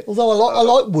 Although I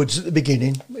like Woods at the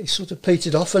beginning, he sort of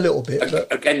petered off a little bit.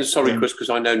 But... Again, sorry, Chris, because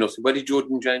I know nothing. Where did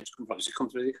Jordan James come from? Does he come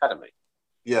through the academy?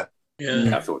 Yeah.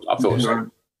 I thought so.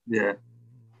 Yeah.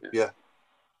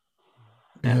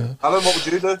 Alan, what would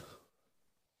you do?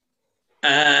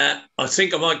 I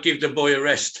think I might give the boy a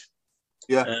rest.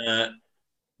 Yeah.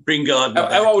 Bring Gardner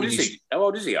back. How old is he? How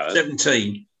old is he, Alan?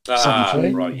 17.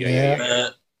 17. Right, yeah.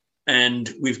 And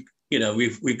we've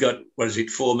got,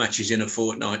 4 matches in a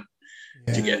fortnight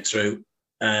to get through.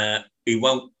 He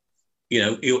won't,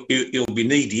 he'll be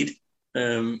needed.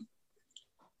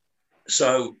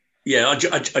 So yeah, I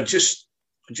just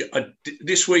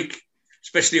this week,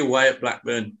 especially away at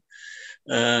Blackburn,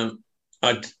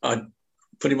 I'd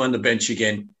put him on the bench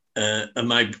again, and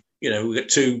maybe we've got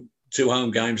two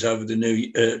home games over the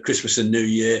new Christmas and New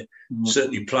Year.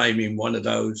 Certainly play him in one of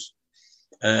those.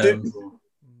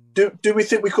 Do we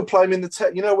think we could play him in the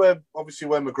 10? Where obviously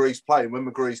when McGree's playing, when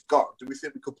McGree's gone, do we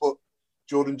think we could put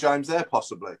Jordan James there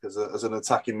possibly as an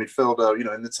attacking midfielder,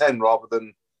 in the 10 rather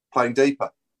than playing deeper?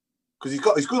 Because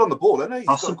he's good on the ball, isn't he?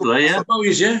 Possibly, yeah. Oh, he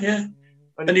is, yeah.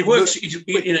 And he works.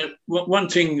 One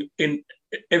thing in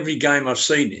every game I've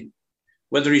seen him,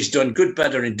 whether he's done good,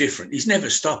 bad, or indifferent, he's never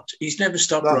stopped. He's never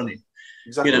stopped running.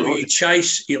 Exactly. Right.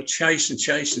 He'll chase and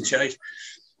chase and chase.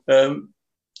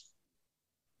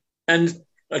 And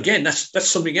again, that's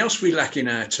something else we lack in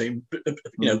our team.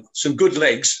 Some good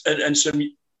legs and some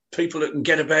people that can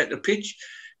get about the pitch.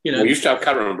 We used to have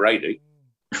Cameron Brady.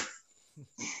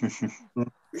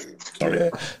 Sorry. Yeah,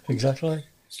 exactly.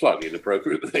 Slightly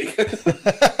inappropriate, I think.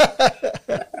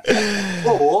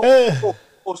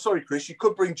 or sorry, Chris, you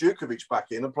could bring Djukovic back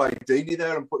in and play Deeney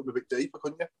there and put him a bit deeper,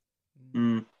 couldn't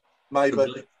you?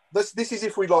 Maybe. This is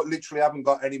if we literally haven't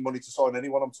got any money to sign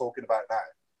anyone. I'm talking about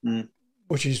now.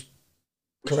 Which is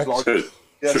correct.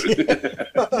 Yes.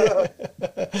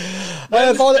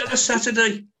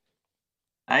 Saturday.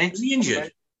 Hey? Was he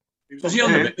injured? Was he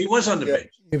on the bench? He was on the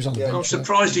bench. He was on the bench. I'm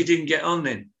surprised he didn't get on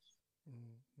then.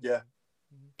 Yeah.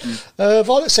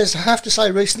 Violet says, I have to say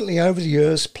recently over the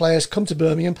years, players come to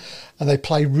Birmingham and they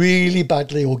play really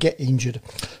badly or get injured.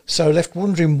 So left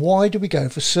wondering, why do we go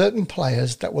for certain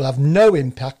players that will have no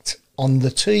impact on the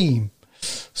team,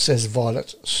 says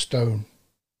Violet Stone.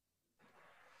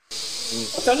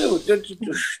 I don't know. Do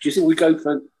you think we go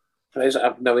for players that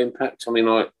have no impact? I mean,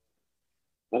 I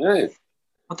don't know.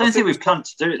 I don't think we've planned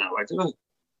to do it that way, do we?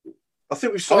 I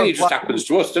think we've signed. It just happens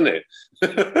to us, doesn't it?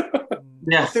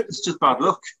 Yeah, it's just bad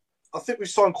luck. I think we've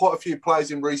signed quite a few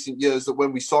players in recent years that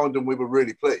when we signed them, we were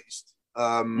really pleased.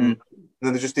 And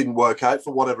then they just didn't work out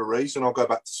for whatever reason. I'll go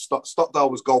back to Stockdale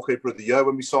was goalkeeper of the year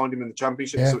when we signed him in the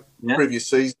Championship the previous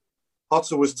season.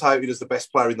 Hotter was touted as the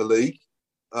best player in the league.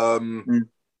 Even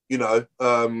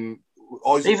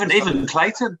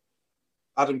Clayton.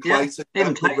 Adam Clayton.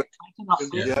 Even Clayton.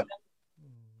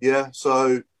 Yeah,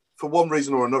 so for one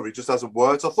reason or another, it just hasn't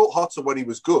worked. I thought Hotter, when he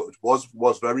was good, was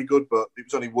very good, but it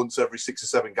was only once every 6 or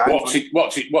 7 games.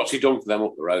 What's he done for them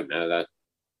up the road now, then?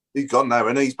 He's gone now,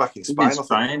 and he's back in Spain. I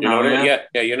think. You know what I mean?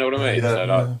 Yeah, you know what I mean?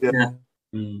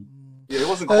 Yeah, it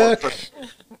wasn't quite...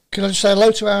 Can I just say hello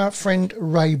to our friend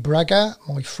Ray Braga,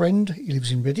 my friend. He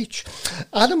lives in Redditch.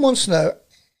 Adam wants to know,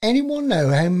 anyone know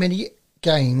how many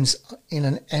games in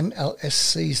an MLS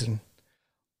season?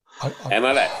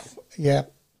 MLS? Yeah.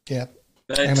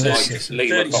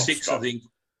 36, I think.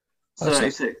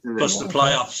 36. Plus the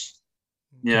playoffs.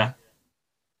 Yeah.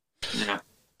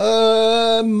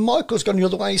 Michael's gone the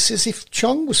other way. He says if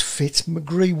Chong was fit,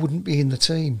 McGree wouldn't be in the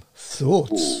team.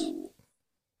 Thoughts?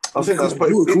 I think that's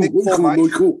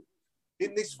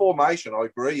in this formation, I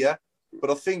agree, yeah. But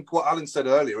I think what Alan said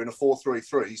earlier in a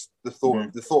 4-3-3, the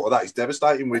thought of that is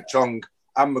devastating with Chong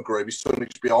and McGree, with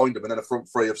Sunic behind them, and then a front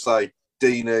three of, say,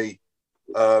 Deeney,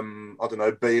 I don't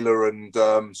know, Beeler and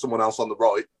someone else on the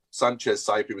right. Sanchez,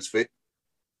 say, if he was fit.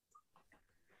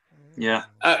 Yeah.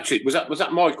 Actually, was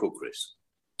that Michael, Chris?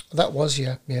 That was,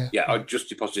 yeah. Yeah, I just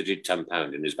deposited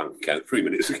 £10 in his bank account 3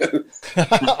 minutes ago.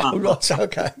 Oh, right,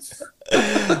 okay.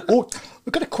 Oh,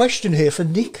 we've got a question here for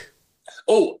Nick.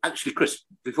 Oh, actually, Chris,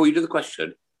 before you do the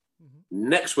question,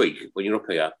 next week when you're up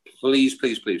here, please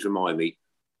remind me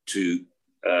to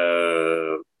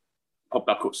pop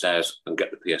back upstairs and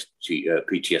get the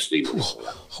PTSD.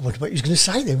 I wonder what he was going to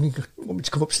say then. You want me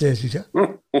to come upstairs, did you?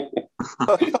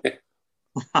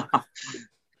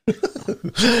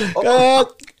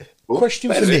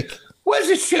 Question for Nick. Where's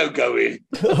this show going?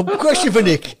 Question for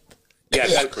Nick. Yeah,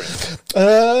 go for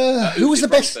it. Who was the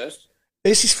best? First?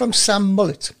 This is from Sam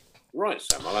Mullet. Right,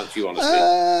 Sam, I'll answer you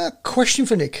honestly. Question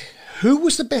for Nick. Who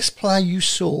was the best player you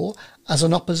saw as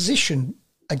an opposition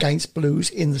against Blues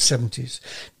in the 70s?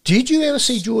 Did you ever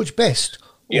see George Best,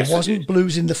 Yes, wasn't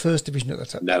Blues in the first division at the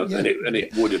time? No, and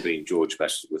it would have been George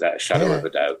Best without a shadow of a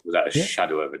doubt. Without a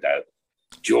shadow of a doubt.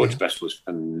 George Best was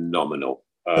phenomenal.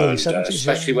 And, 70s,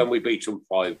 especially when we beat them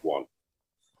 5-1.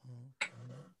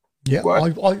 Yeah,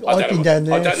 I've been down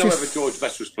there. I don't know whether George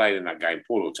Best was playing in that game.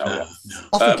 Paul will tell you.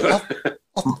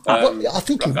 I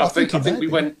think we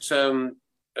went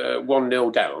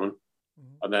 1-0 down,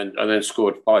 and then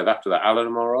scored 5 after that. Alan,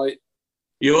 am I right?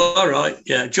 You are right.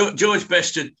 Yeah, George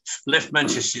Best had left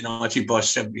Manchester United by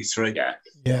 73.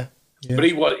 Yeah.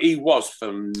 But he was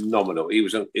phenomenal. He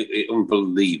was an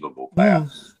unbelievable player.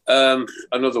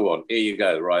 Another one. Here you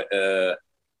go. Right,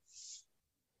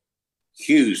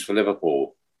 Hughes for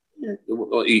Liverpool.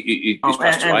 He's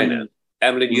passed away now.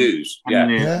 Emlyn Hughes.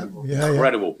 Yeah.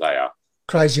 Incredible player.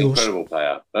 Crazy. Incredible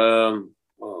player. Oh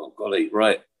golly,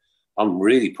 right. I'm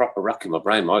really proper racking my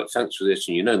brain, Mike. Thanks for this.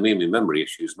 And you know me and my memory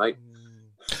issues, mate.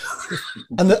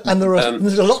 And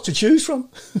there's a lot to choose from.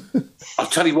 I'll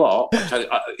tell you what.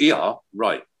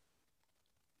 Right.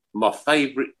 My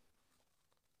favourite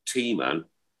team-man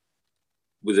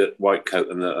with a white coat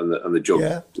and the jug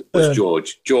was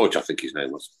George. George, I think his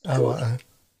name was.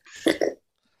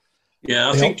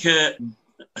 Yeah, I think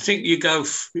you go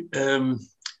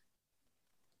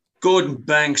Gordon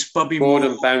Banks, Bobby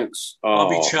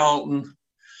Charlton.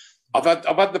 I've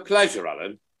had the pleasure,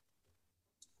 Alan,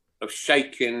 of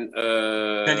shaking.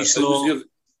 Penny Slaw.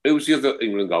 Who was the other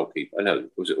England goalkeeper? I know.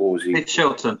 Was it always he? Peter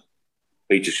Shilton.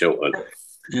 Peter Shilton.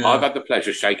 Yeah. I've had the pleasure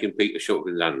of shaking Peter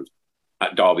Shilton's hand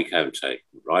at Derby County,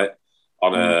 right?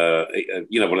 On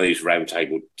one of these round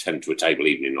table, 10 to a table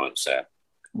evening nights there.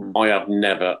 I have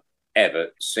never, ever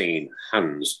seen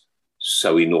hands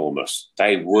so enormous.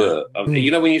 They were, when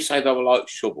you say they were like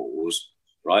shovels,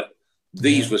 right?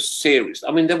 These were serious. I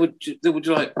mean, they were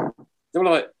like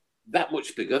that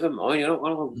much bigger than mine. You know,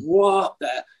 I'm like, what?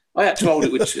 I had to hold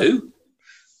it with 2.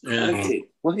 Okay.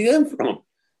 Where are you going from?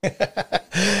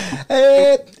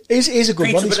 He's a good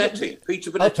Peter one. Benetti.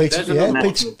 Peter Benetti.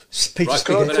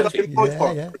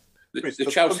 The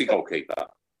Chelsea goalkeeper.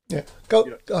 Yeah.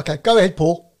 Okay, go ahead,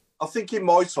 Paul. I think in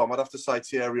my time, I'd have to say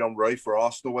Thierry Henry for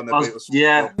Arsenal when they beat us.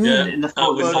 In the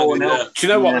 4-0. Do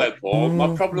you know what, though, Paul?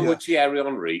 My problem with Thierry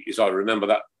Henry is I remember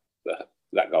that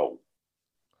goal.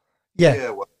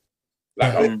 Yeah.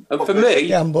 That goal. And for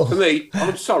me,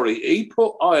 I'm sorry, he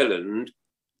put Ireland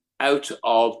out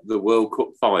of the World Cup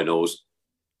finals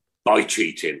by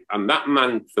cheating. And that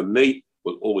man, for me,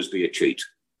 will always be a cheat.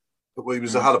 But he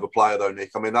was a hell of a player, though,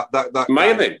 Nick. I mean, that may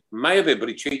have been, but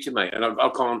he cheated, mate. And I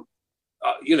can't,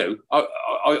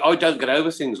 I don't get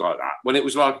over things like that. When it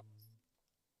was like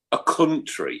a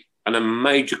country and a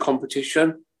major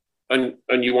competition, and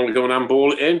you want to go and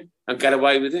handball it in and get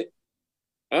away with it,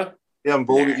 huh? Yeah,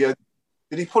 handballed it. Yeah.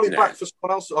 Did he pull it back for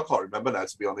someone else? I can't remember now,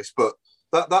 to be honest. But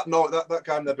that night, that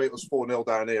game they beat us 4-0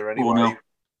 down here anyway.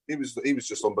 He was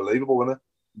just unbelievable, wasn't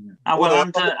he?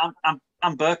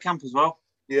 And Bergkamp as well.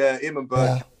 Yeah, him and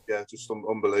Bergkamp. Yeah, just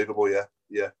unbelievable.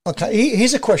 Yeah. Okay,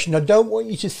 here's a question. I don't want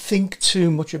you to think too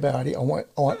much about it. I want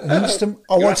an instant.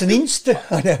 I want an instant.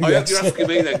 I know. You're asking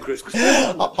me then, Chris.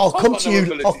 I'll come to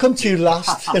you. I'll come to you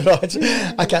last. Right.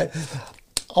 Okay.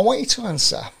 I want you to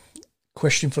answer.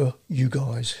 Question for you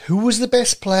guys. Who was the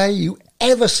best player you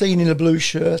ever seen in a blue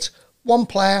shirt? One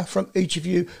player from each of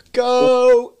you.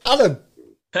 Go, Alan.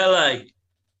 Pele.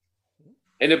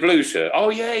 In a blue shirt. Oh,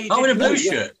 yeah. In a blue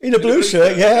shirt. In a blue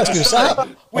shirt, yeah. I was going to say. I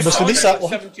must have missed that one.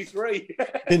 73.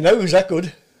 Didn't know he was that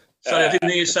good. Sorry, I didn't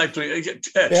hear you say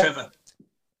Trevor.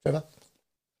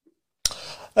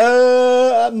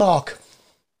 Mark.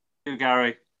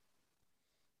 Gary.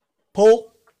 Paul.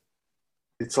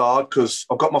 It's hard because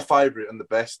I've got my favourite and the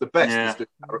best. The best is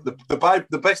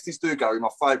the best is Gary. My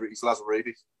favourite is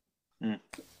Lazaridis.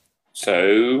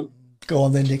 So go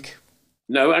on then, Nick.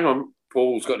 No, hang on.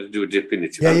 Paul's got to do a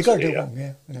definitive. Yeah, you got to do one.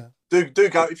 Yeah. Do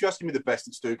Gary. If you're asking me the best,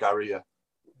 it's Gary. Yeah.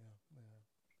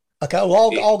 Okay.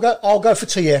 Well, I'll go for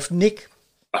TF. Nick.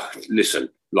 Listen,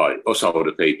 like us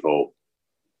older people,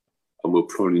 and we'll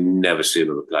probably never see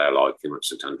another player like him at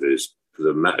St Andrews for the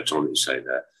amount of time he's saying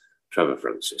there. Trevor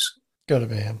Francis. Got to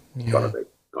be him. Yeah. Got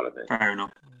to be. Fair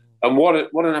enough. And what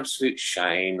an absolute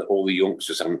shame that all the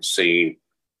youngsters haven't seen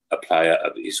a player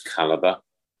of his calibre.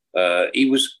 He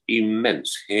was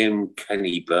immense. Him,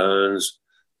 Kenny Burns,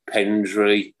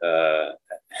 Pendry,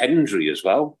 Hendry as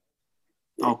well.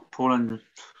 Oh, Paul Hendry.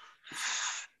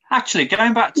 Actually,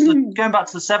 going back to the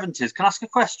 70s, can I ask a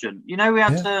question? You know, we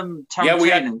had Tarantino. Yeah, we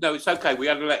had. No, it's okay. We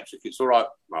had electric. It's all right,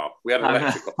 Mark. We had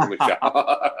electric on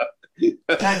the show.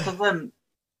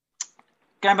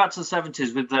 going back to the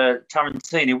 70s with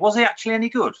Tarantini, was he actually any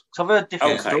good? Because I've heard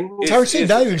different stories. Tarantini,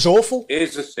 no, he was awful.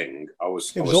 Here's the thing. I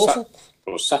was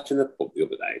sat in the pub the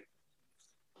other day,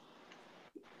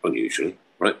 unusually,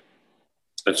 right?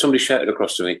 And somebody shouted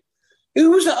across to me,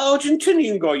 "Who was that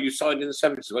Argentinian guy you signed in the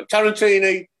 70s?" I went,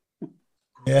 "Tarantini."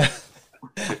 Yeah.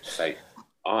 To say,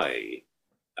 I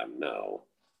am now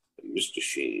Mr.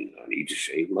 Sheen. I need to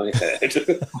shave my head.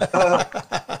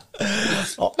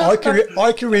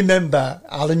 I can remember,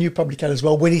 Alan, you probably can as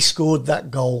well, when he scored that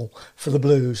goal for the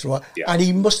Blues, right? Yeah. And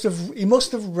he must have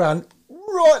ran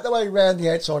right the way around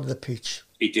the outside of the pitch.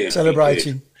 He did,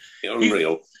 celebrating. He did.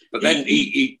 Unreal. But then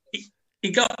he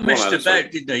got messed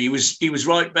about, didn't he? He was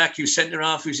right back. He was centre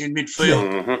half. He was in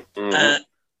midfield,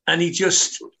 and he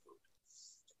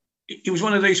was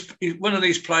one of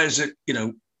these players that, you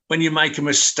know, when you make a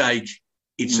mistake,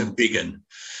 it's a big one.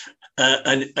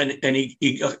 And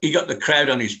he got the crowd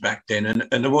on his back then,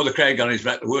 and the more the crowd got on his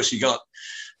back, the worse he got.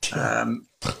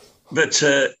 But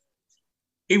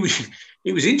he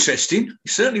was interesting. He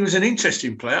certainly was an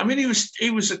interesting player. I mean,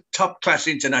 he was a top class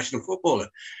international footballer,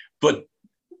 but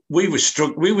we were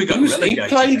struggling. We got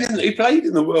relegated. He played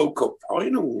in the World Cup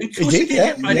final. In the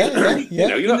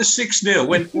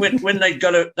 6-0 when they'd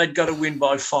got to win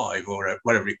by 5 or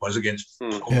whatever it was against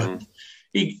Poland.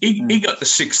 He got the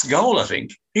 6th goal, I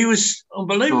think. He was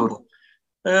unbelievable.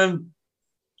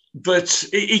 But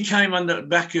he came on the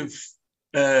back of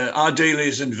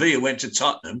Ardelius and Villa went to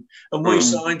Tottenham, and we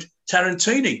signed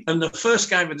Tarantini. And the first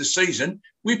game of the season,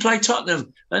 we played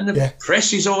Tottenham, and the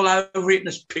press is all over it, and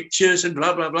there's pictures and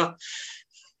blah blah blah.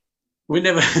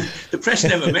 The press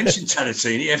never mentioned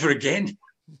Tarantini ever again.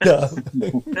 No.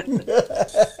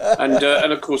 and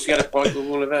of course, he had a fight with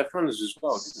one of our friends as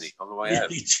well, didn't he? On the way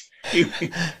out, he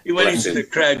went into the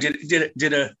crowd,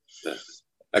 did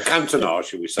a cantonade,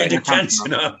 shall we say? Did a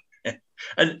cantonade.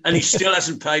 And he still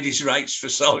hasn't paid his rates for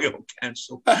Solihull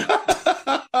Council.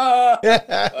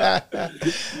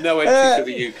 No entry to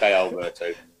the UK, Alberto.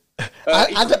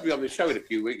 He could be on the show in a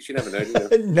few weeks. You never know, do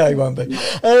you? No, he won't be.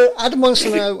 Adam wants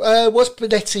to know, was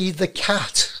Benetti the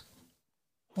cat?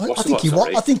 I think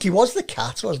he was the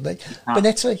cat, wasn't he?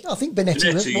 Benetti. I think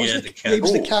Benetti was the cat. He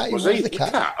was the cat. He was the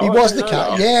cat. He was the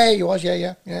cat. Yeah, he was.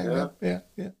 Yeah.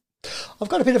 I've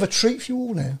got a bit of a treat for you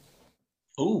all now.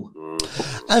 Ooh.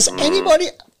 Has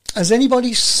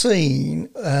anybody seen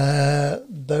a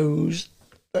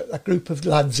group of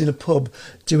lads in a pub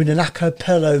doing an a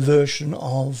cappella version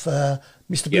of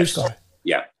Mr. Blue Sky?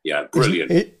 Yeah,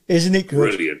 brilliant. Isn't it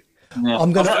good? Brilliant. Yeah.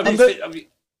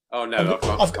 Oh no,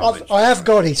 I have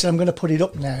got it, and I'm going to put it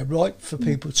up now, right, for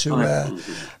people to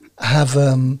have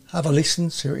a listen.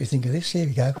 See what you think of this. Here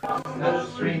we go. The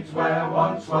streets where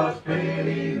once was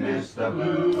pretty Mr.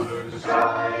 Blue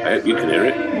Sky. I hope you can hear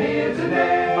it. Here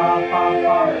today.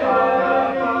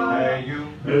 Hey, you,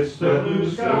 Mr. Blue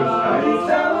Sky,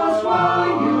 tell us why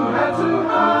you had to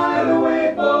hide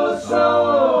away for so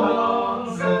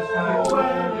long.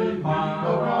 Where did we go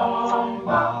wrong?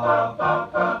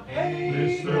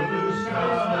 Mr. Blue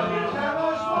Sky, tell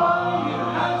us why you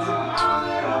had to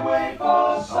hide away for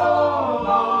so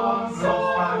long.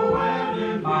 Where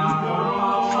did we go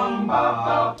wrong?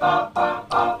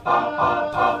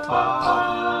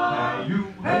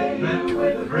 Hey, you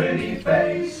with the pretty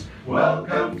face,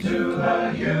 welcome to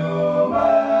the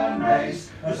human race.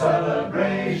 A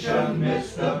celebration,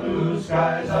 Mr. Blue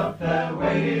Sky's up there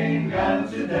waiting, and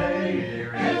today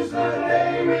is the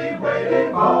day we've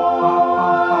waited for.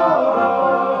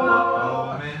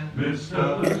 Mr.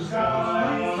 Blue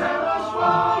Sky, tell us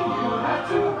why you had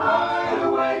to hide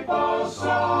away for so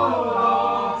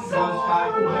long.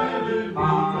 Where did we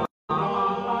go?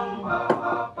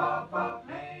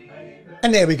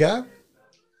 And there we go.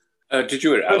 Did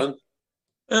you hear it, Alan?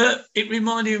 It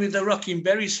reminded me of the Rocking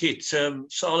Berries hit,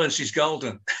 Silence is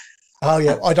Golden. Oh,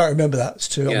 yeah, I don't remember that. It's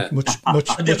too much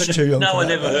too young. No, I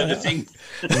never heard a thing.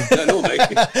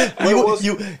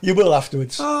 You will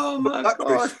afterwards. Oh, my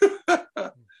God.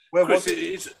 Where was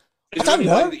it? I don't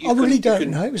know. I really don't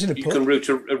know. It was in a pub. You can route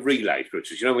a relay through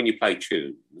to us. You know when you play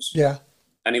tunes? Yeah.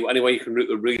 Anyway, you can route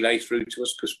a relay through to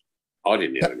us? Because I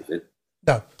didn't hear anything.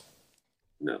 No.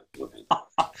 Nothing.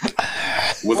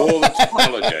 With all the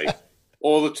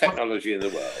technology in the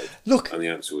world. Look, and the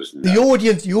answer was no.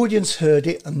 The audience heard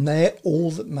it, and they're all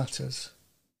that matters.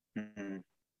 Mm-hmm.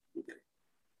 Okay.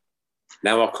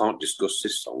 Now I can't discuss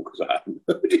this song because I haven't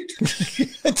heard it.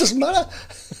 It doesn't matter.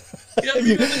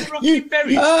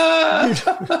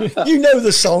 You know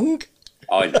the song.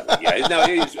 I know. Yeah, no,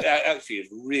 it's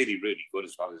really, really good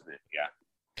as well, isn't it? Yeah.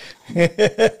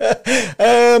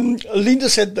 Linda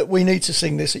said that we need to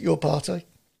sing this at your party.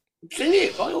 Sing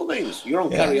it, by all means. You're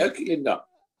on karaoke, Linda.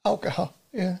 Alcohol,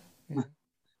 yeah.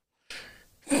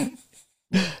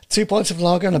 2 pints of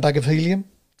lager and a bag of helium.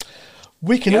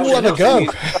 We can all have a go.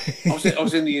 I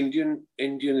was in the Indian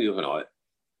the other night,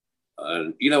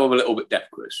 and you know I'm a little bit deaf,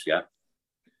 Chris. Yeah.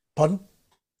 Pardon?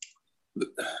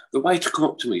 The waiter come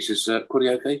up to me, says,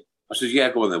 "Karaoke?" I says,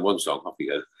 "Yeah, go on then. One song, off you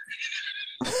go."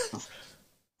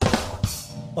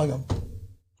 Hang on.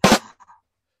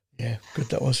 Yeah, good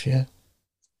that was. Yeah.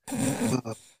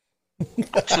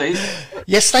 Actually,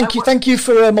 yes, thank you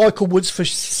for Michael Woods for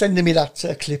sending me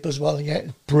that clip as well. Yeah,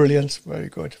 brilliant, very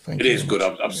good. Thank you. It is good.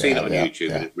 I've seen it on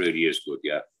YouTube, and it really is good.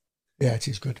 Yeah. Yeah, it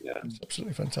is good. Yeah, it's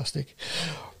absolutely fantastic.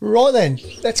 Right then,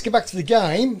 let's get back to the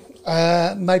game.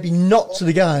 Maybe not to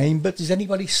the game, but does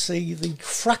anybody see the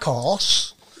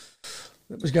fracas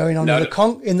that was going on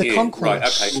in the concourse? Right,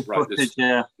 okay, right.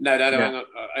 Yeah. No, hang on.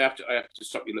 I have to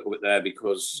stop you a little bit there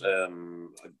because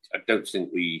I don't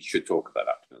think we should talk about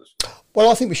that, to be honest. Well,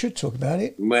 I think we should talk about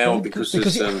it. Well, because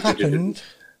it happened.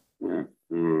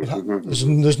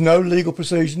 There's no legal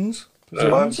proceedings. There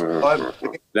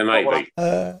may be.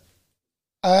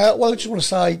 Well, I just want to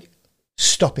say,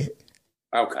 stop it.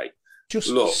 Okay. Just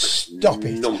stop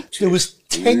it. There was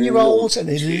 10-year-olds and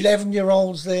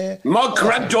 11-year-olds there. My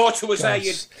granddaughter was there.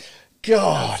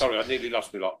 God. Sorry, I nearly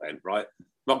lost my lot then, right?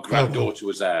 My granddaughter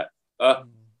was there.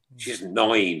 She's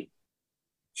 9.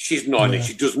 She's 9 and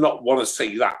she does not want to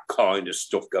see that kind of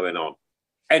stuff going on.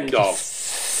 End of.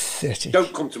 Pathetic.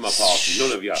 Don't come to my party,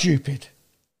 none of you. Stupid.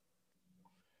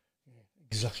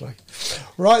 Exactly.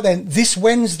 Right then, this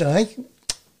Wednesday...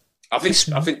 I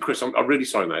think, Chris, I'm really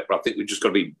sorry, mate, but I think we've just got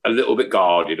to be a little bit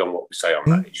guarded on what we say on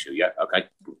that issue, yeah? Okay.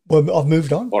 Well, I've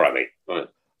moved on. All right, mate. All right.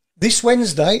 This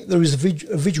Wednesday, there is a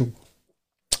vigil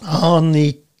on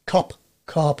the COP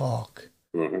car park.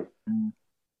 Mm-hmm.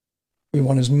 We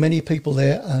want as many people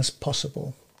there as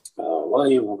possible. Oh, why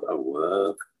you want to go to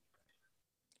work?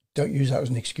 Don't use that as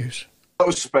an excuse. That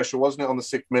was special, wasn't it, on the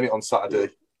 6th minute on Saturday?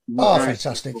 Oh,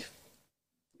 fantastic.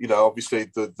 You know, obviously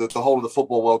the whole of the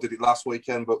football world did it last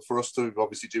weekend, but for us to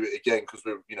obviously do it again, because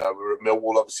we were at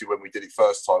Millwall obviously when we did it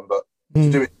first time, but to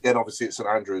do it again obviously at St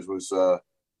Andrews was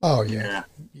yeah.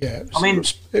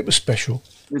 It was special.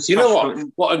 You know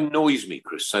what annoys me,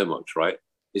 Chris, so much, right,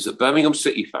 is that Birmingham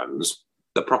City fans,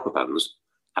 the proper fans,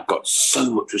 have got so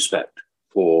much respect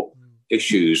for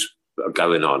issues that are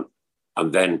going on,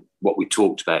 and then what we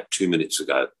talked about 2 minutes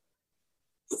ago.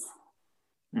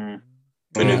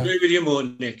 I agree with you more,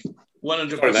 Nick.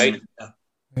 100%.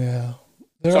 Yeah.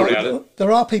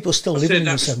 There are people still living in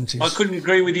the 70s. I couldn't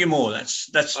agree with you more.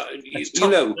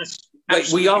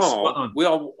 We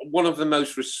are one of the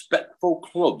most respectful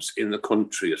clubs in the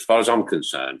country, as far as I'm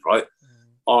concerned, right?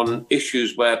 On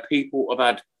issues where people have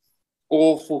had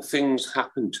awful things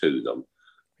happen to them,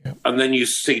 and then you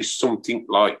see something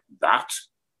like that,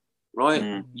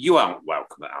 right? You aren't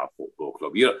welcome at our football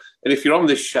club. And if you're on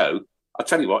this show, I'll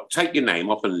tell you what, take your name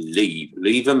off and leave.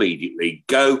 Leave immediately.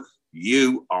 Go.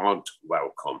 You aren't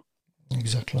welcome.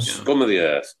 Exactly. Scum of the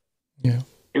earth. Yeah.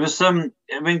 It was going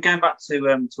back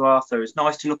to Arthur. It's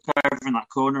nice to look over in that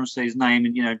corner and see his name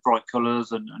in bright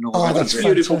colours and all that. That's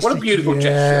beautiful. What a beautiful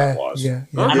gesture that was. Yeah.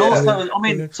 And also,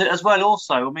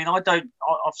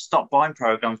 I've stopped buying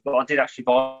programmes, but I did actually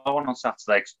buy one on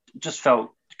Saturday. Just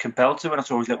felt compelled to when I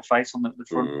saw his little face on the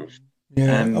front.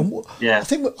 I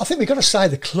think we've got to say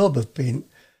the club have been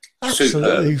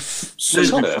absolutely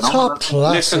top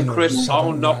class. Listen, Chris,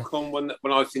 I'll knock on when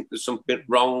I think there's something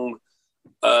wrong.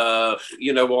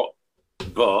 You know what?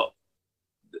 But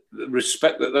the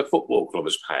respect that the football club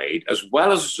has paid, as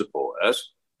well as the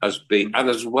supporters, has been, and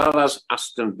as well as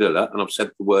Aston Villa, and I've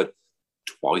said the word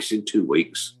twice in 2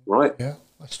 weeks, right? Yeah,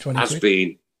 that's 20. Has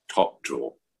been top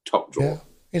draw. Yeah,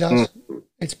 it has.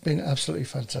 It's been absolutely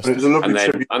fantastic. It was a lovely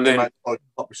tribute to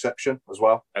top reception as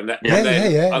well. And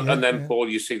then, Paul,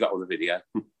 you see that on the video.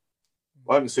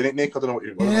 I haven't seen it, Nick. I don't know what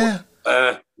you're right.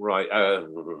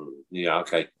 Yeah,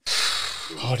 okay.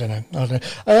 I don't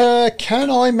know. Can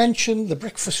I mention the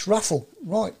breakfast raffle?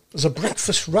 Right, there's a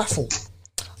breakfast raffle.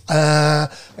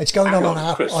 It's going on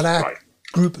our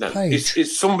group page.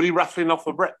 Is somebody raffling off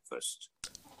a breakfast?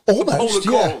 Almost,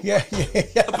 yeah.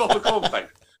 A bowl of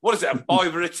cornflakes. What is it, a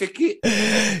 £5 a ticket?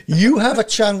 You have a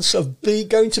chance of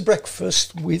going to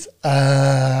breakfast with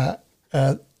the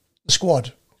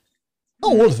squad.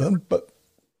 Not all of them, but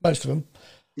most of them.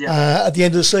 Yeah. At the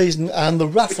end of the season, and the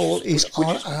raffle is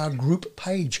on our group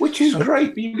page, which is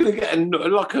great. But you're going to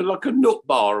get like a nut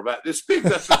bar about this big.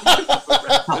 That's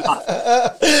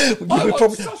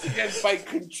sausage, eggs,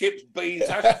 bacon, chips, beans,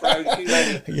 hash browns. I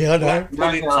know.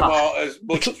 Running tomatoes,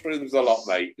 mushrooms, a lot,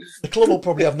 mate. The club will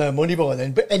probably have no money by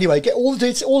then, but anyway, get all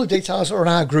the details are on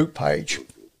our group page.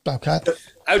 Okay.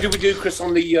 How did we do, Chris,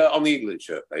 on the England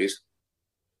shirt, please?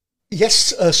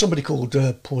 Yes, somebody called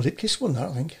Paul Ipkiss won that,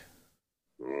 I think.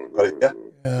 Right, yeah.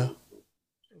 Yeah.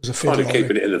 It was a Kind of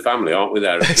keeping it in the family, aren't we?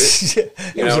 There,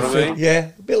 you know what I mean? Yeah,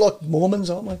 a bit like Mormons,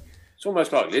 aren't we? It's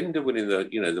almost like Linda winning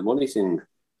the money thing.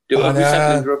 Have we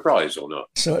sent Linda a prize or not?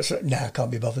 So no, I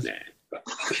can't be bothered. Nah.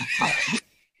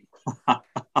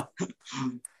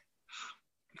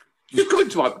 Just coming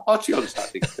to my party on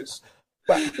Saturday, Chris.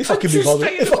 Well, if I can be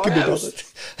bothered.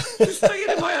 Just staying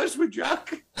in my house with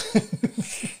Jack.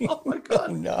 Oh my God.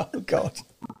 Oh, no, God.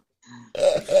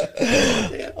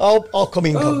 I'll come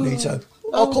incognito.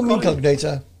 I'll come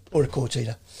incognito or a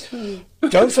Cortina.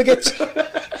 Don't forget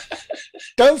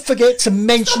to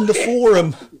mention the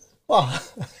forum. Oh.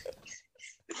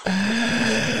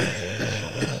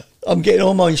 I'm getting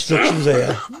all my instructions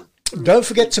here. Don't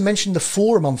forget to mention the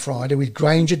forum on Friday with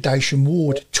Granger Dacian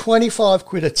Ward. 25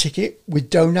 quid a ticket with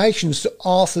donations to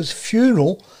Arthur's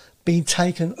funeral being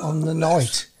taken on the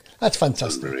night. That's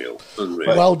fantastic. Unreal.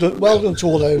 Well done to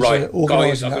all those organising guys, I'm that going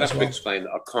to as have well. to explain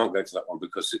that I can't go to that one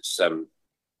because it's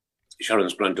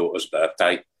Sharon's granddaughter's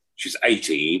birthday. She's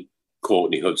 18,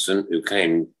 Courtney Hudson, who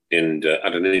came and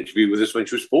had an interview with us when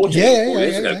she was 14, 4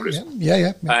 years ago, Chris.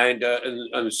 Yeah.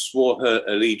 And swore her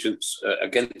allegiance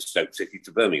against Stoke City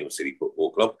to Birmingham City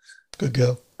Football Club. Good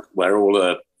girl. Where all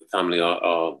her family are.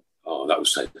 Oh, that was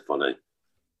so funny.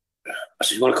 I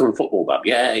said, "You want to come and football, Bab?"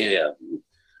 Yeah.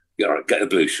 Yeah, all right, get a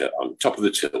blue shirt on, top of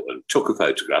the Tilton, took a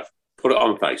photograph, put it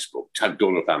on Facebook, tagged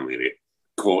all her family in it.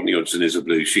 Courtney Hudson is a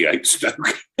blue, she hates Stoke.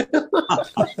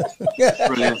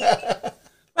 Brilliant.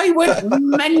 They went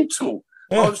mental.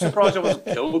 I was surprised I wasn't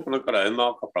killed when I got home,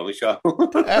 Mark, I promise you. I've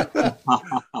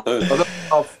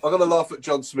got to laugh at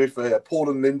John Smith here.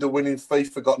 Paul and Linda winning.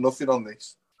 Faith forgot nothing on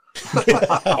this.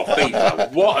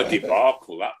 FIFA, what a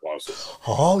debacle that was.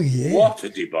 Oh, yeah. What a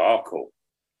debacle.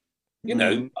 You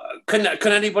know,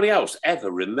 can anybody else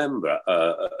ever remember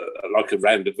like a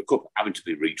round of the cup having to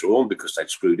be redrawn because they'd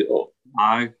screwed it up?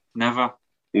 No, never.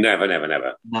 Never.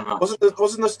 Wasn't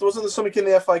there something in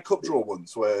the FA Cup draw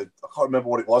once where I can't remember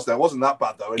what it was? There wasn't that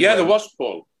bad though. Anyway. Yeah, there was,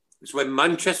 Paul. It's when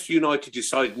Manchester United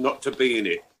decided not to be in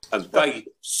it, and they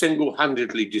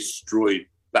single-handedly destroyed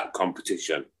that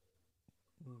competition.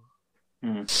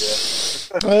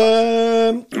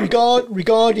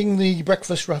 Regarding the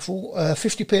breakfast raffle,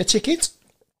 50p a ticket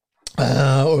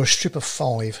or a strip of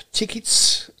 5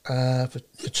 tickets for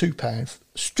 £2.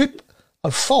 Strip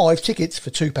of 5 tickets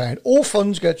for £2. All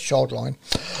funds go to Childline.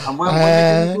 And when we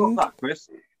do that, Chris?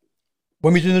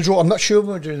 When we're doing the draw, I'm not sure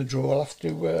when we're doing the draw. I'll have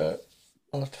to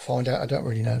find out. I don't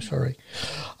really know. Sorry.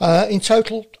 In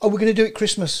total, we're going to do it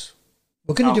Christmas.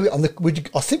 We're going to do it on the.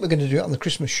 I think we're going to do it on the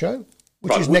Christmas show,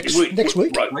 which is next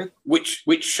week. Right.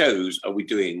 Which shows are we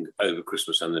doing over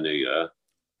Christmas and the New Year?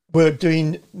 We're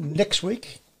doing next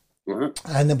week,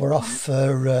 and then we're off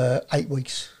for 8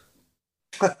 weeks.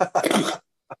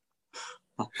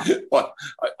 What,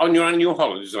 on your annual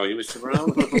holidays, are you, Mr.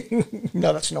 Brown?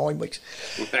 No, that's 9 weeks.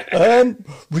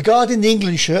 Regarding the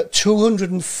England shirt,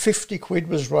 250 quid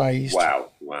was raised.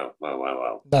 Wow.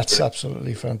 That's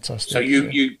absolutely fantastic. So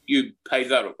you paid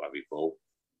that up, have you, Paul?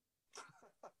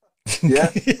 Yeah.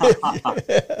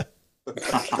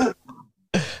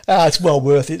 It's well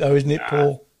worth it, though, isn't it,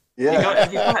 Paul? Yeah.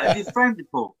 Have you framed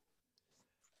it, Paul?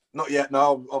 Not yet.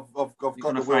 No, I've got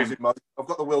the wheels in motion. I've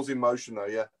got the wheels in motion though.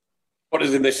 Yeah. What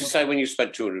does the missus say when you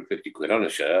spent 250 quid on a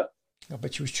shirt? I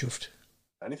bet she was chuffed.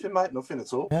 Anything, mate? Nothing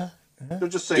at all. Yeah. You'll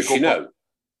just see. Does she know?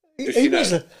 He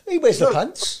wears the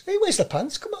pants. He wears the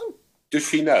pants. Come on. Does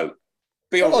she know?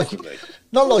 Be honest with me.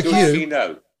 Not like Does you. Does she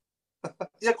know?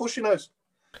 Yeah, of course she knows.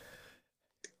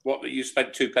 What, that you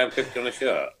spent £2.50 on a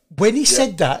shirt? When he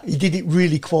said that, he did it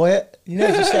really quiet. You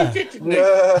noticed that?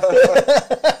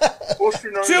 Of course she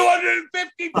knows.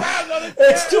 £250 on a shirt!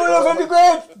 It's 250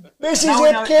 quid! This is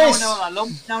a kiss! No,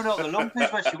 the lump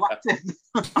is where she whacked it.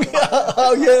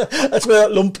 Oh, yeah, that's where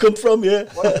that lump come from, yeah.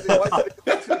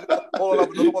 I'll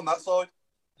have another one that side.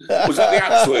 Was that the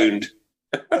axe wound?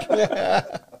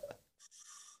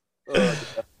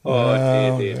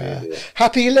 Dear.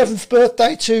 Happy 11th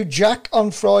birthday to Jack on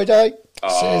Friday,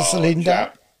 says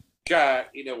Linda.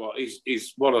 Jack, you know what?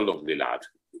 He's what a lovely lad.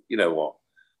 You know what?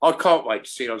 I can't wait to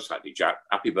see you on Saturday, Jack.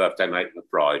 Happy birthday, mate, on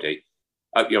Friday.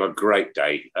 Hope you have a great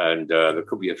day, and there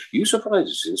could be a few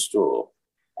surprises in store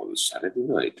on Saturday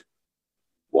night.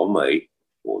 One way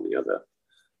or the other.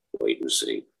 Wait and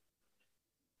see.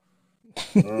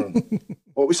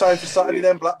 What are we saying for Saturday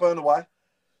then? Blackburn away?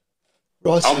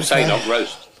 Right, I'm saying not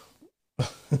roast.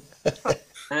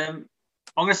 I'm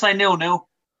going to say 0-0.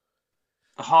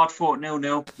 A hard-fought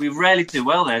 0-0. We rarely do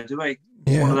well there, do we?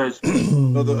 Yeah. One of those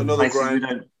another places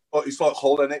ground. it's like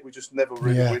Hull, isn't it? We just never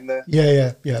really win there.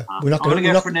 Yeah. We're not going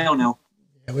to go for 0-0.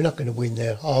 Yeah, we're not going to win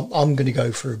there. I'm going to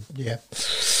go for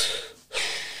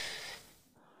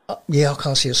I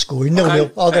can't see a scoring.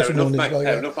 0-0. I'll go for 0-0.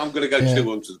 Fair enough. I'm going to go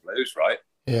 2-1 to the Blues, right?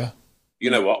 Yeah. You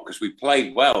know what? Because we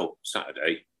played well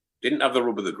Saturday. Didn't have the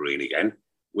rub of the green again,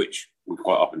 which we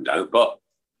quite often don't. But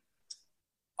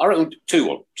I reckon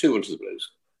 2-1. 2-1 to the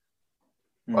Blues.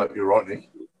 Right, you're right, Nick.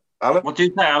 Alan? What do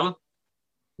you say, Alan?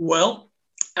 Well,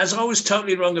 as I was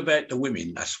totally wrong about the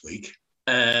women last week,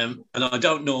 and I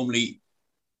don't normally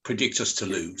predict us to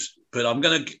lose, but I'm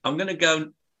gonna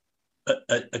go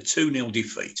a 2-0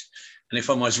 defeat. And if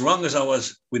I'm as wrong as I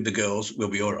was with the girls, we'll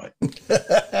be all right.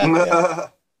 I'm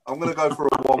going to go for a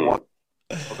 1-1.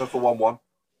 I'll go for 1-1.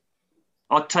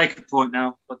 I'd take a point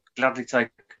now. I'd gladly take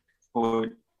a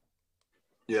point.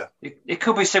 Yeah. It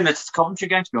could be similar to the Coventry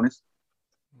game, to be honest.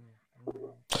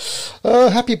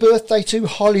 Happy birthday to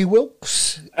Holly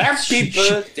Wilkes. Happy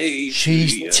birthday.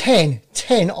 She's 10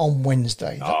 on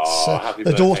Wednesday. That's happy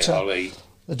the birthday, daughter. Holly.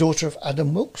 The daughter of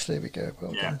Adam Wilkes. There we go.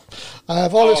 Well done.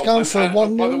 Violet's going for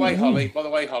 1-0. By the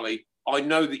way, Holly, I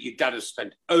know that your dad has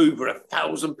spent over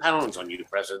 £1,000 on you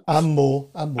presents. And more.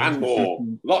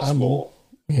 Lots more.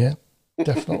 Yeah,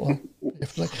 definitely.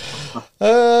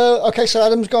 Okay, so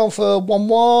Adam's gone for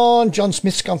 1-1. John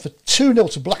Smith's gone for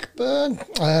 2-0 to Blackburn.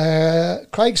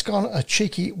 Craig's gone a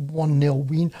cheeky 1-0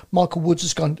 win. Michael Woods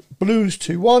has gone Blues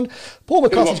 2-1. Paul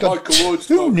McCarthy's gone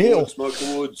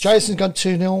 2-0. Jason's gone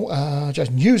 2-0.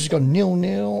 Jason Hughes has gone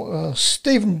 0-0.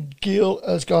 Stephen Gill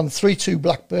has gone 3-2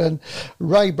 Blackburn.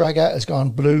 Ray Bragger has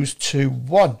gone Blues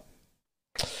 2-1.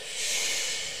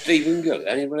 Stephen Gill,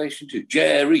 any relation to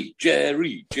Jerry?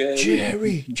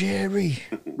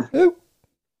 Who?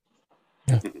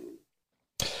 Yeah.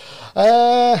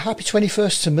 Happy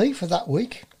 21st to me for that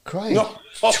week, Craig. No,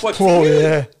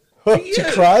 yeah.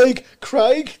 To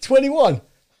Craig, 21.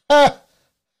 Last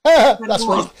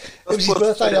week. It was his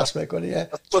birthday last week, wasn't it? Yeah.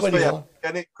 That's plus 21.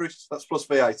 VAT, Chris. That's plus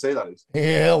VAT, that is.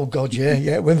 Yeah, oh God,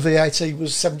 yeah. When VAT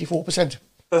was 74%.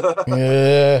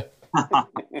 Yeah.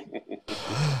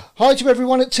 Hi to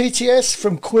everyone at TTS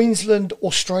from Queensland,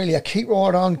 Australia. Keep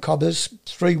right on, Cobbers.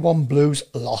 3-1 Blues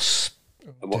loss.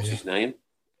 And what's his name?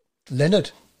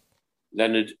 Leonard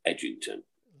Edgington.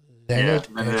 Leonard.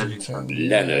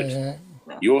 Yeah.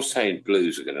 You're saying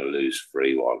Blues are going to lose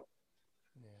 3-1.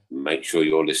 Make sure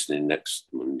you're listening next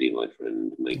Monday, my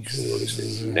friend. Make sure you're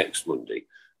listening next Monday,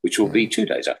 which will be 2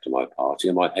 days after my party,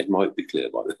 and my head might be clear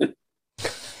by then.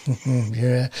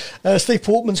 Yeah. Steve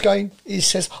Portman's going. He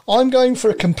says, I'm going for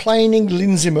a complaining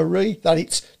Lindsay Marie that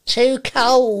it's too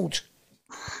cold.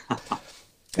 I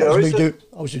was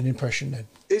doing an impression then.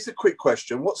 Here's a quick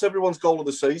question. What's everyone's goal of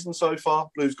the season so far?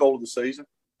 Blues goal of the season?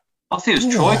 I think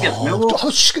it's Troy against Millwall. I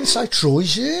was just going to say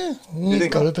Troy's, yeah.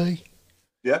 It's got to be.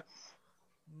 Yeah.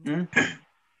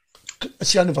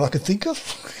 That's the only one I can think of.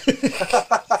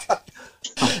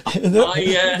 There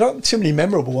aren't too many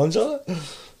memorable ones, are there?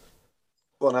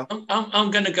 Go on now. I'm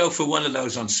going to go for one of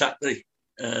those on Saturday.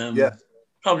 Yeah.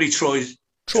 Probably Troy's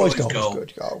goal.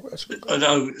 Good goal.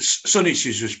 Although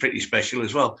Sunish's was pretty special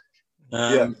as well.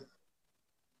 Yeah.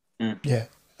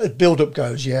 As build-up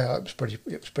goes, it was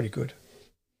pretty good.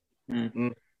 Are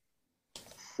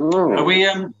we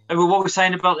what we're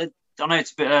saying about it? I know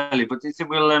it's a bit early, but do you think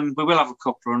we will have a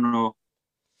cup run, or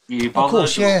you of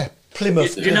course, yeah.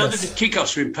 Plymouth. Do you know that the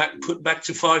kickoff's been put back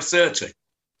to 5:30?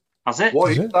 Has it?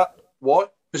 Why is that? Why?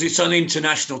 Because it's on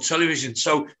international television.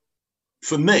 So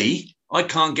for me, I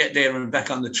can't get there and back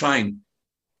on the train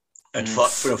for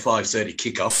a 5:30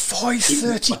 kickoff.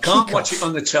 5:30. I can't watch it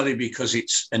on the telly because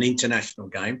it's an international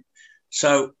game.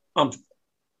 So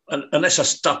unless I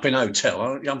stop in a hotel,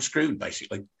 I'm screwed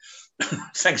basically.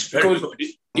 Thanks very much.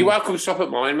 You're welcome to stop at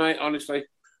mine, mate. Honestly,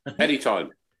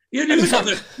 anytime. You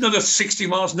live another 60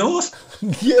 miles north.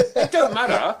 Yeah, it don't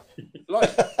matter. Like,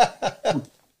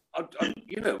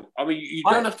 you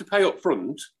don't have to pay up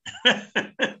front.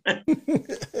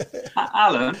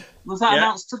 Alan, was that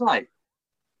announced today?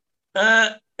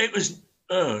 It was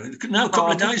a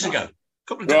couple of days ago.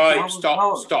 Right,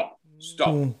 stop.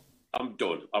 I'm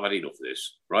done. I've had enough of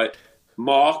this. Right,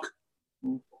 Mark,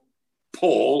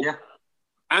 Paul,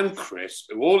 and Chris,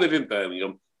 who all live in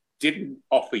Birmingham, didn't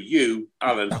offer you,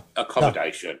 Alan,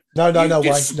 accommodation. No way.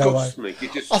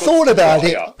 I thought about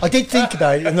it. I did think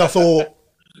about it, and I thought,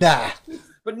 nah.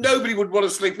 But nobody would want to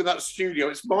sleep in that studio.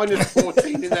 It's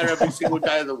 -14 in there every single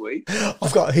day of the week.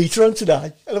 I've got a heater on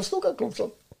today, and I've still got gloves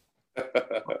on.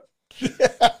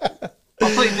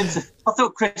 I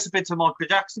thought Chris had been to a Michael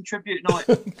Jackson tribute night.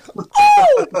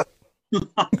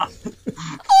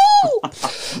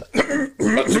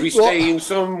 Got to be staying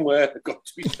somewhere.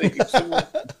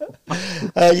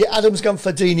 Adam's gone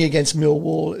for Deeney against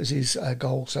Millwall as his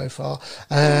goal so far.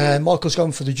 Michael's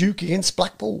gone for the Duke against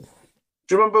Blackpool.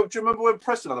 Do you remember when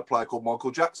Preston had a player called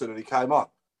Michael Jackson and he came on?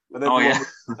 And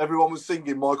everyone was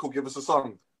singing Michael, give us a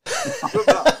song.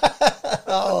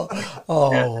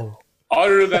 I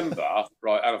remember,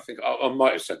 right, and I think I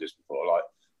might have said this before, like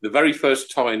the very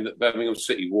first time that Birmingham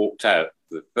City walked out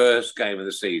for the first game of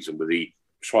the season with the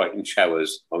Triton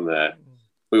showers on there,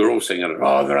 we were all singing,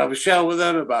 rather have a shower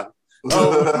than a bath.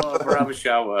 Oh, rather have a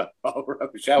shower. Rather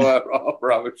have a shower.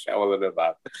 Rather have a shower than a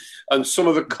bath. And some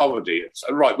of the comedy.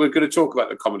 Right, we're going to talk about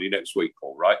the comedy next week,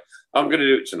 Paul, right? I'm going to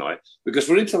do it tonight because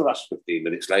we're into the last 15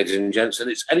 minutes, ladies and gents,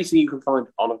 and it's anything you can find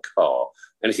on a car.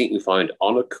 Anything you can find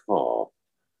on a car.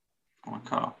 On a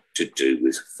car. To do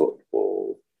with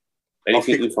football.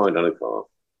 Anything you can find on a car.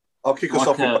 I'll kick us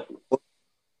off with...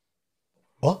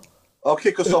 What? I'll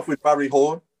kick us off with Barry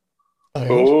Horn.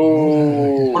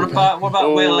 What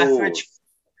about Will Etheridge?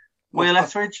 Will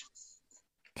Etheridge?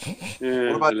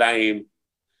 What about lame?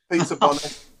 Peter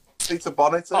Bonnet. Peter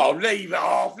Bonnet. Oh, leave it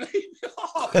off. Leave it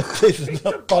off.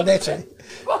 Bonnetti.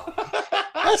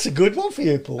 That's a good one for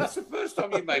you, Paul. That's the first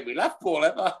time you made me laugh, Paul,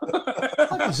 ever.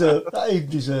 That even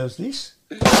deserves this.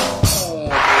 What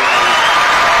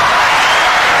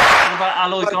about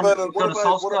Aloy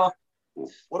Gunnar?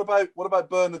 What about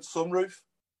Bernard Sunroof?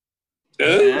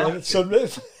 Bernard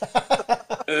Sunroof.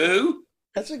 Who?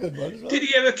 That's a good one as well. Did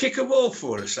he ever kick a ball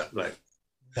for us, that bloke?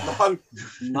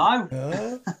 No.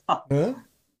 I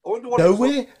wonder what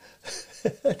Nowhere.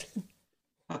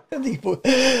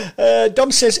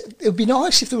 Dom says it would be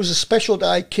nice if there was a special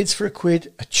day, Kids for a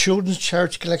Quid, a children's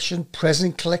charity collection,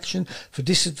 present collection for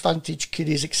disadvantaged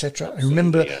kiddies, etc. And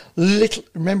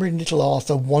remembering little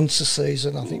Arthur once a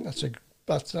season. I think that's a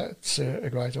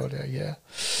great idea. Yeah.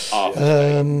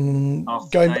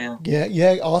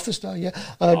 Arthur's Day. Yeah.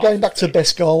 Going back to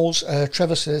best goals,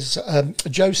 Trevor says,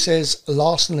 Joe says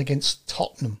Larson against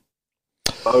Tottenham.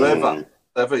 Oh,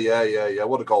 ever, yeah.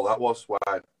 What a goal that was!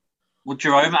 Wow. Well,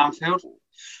 Jerome Anfield.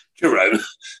 Jerome.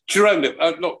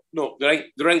 Look, there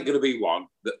ain't going to be one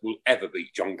that will ever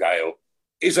beat John Gale.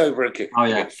 He's over a kick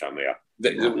against Tranmere.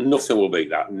 Nothing will beat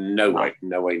that. No way.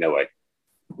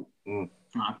 Mm.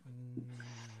 No.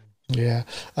 Yeah,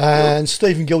 and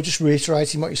Stephen Gill just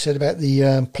reiterating what you said about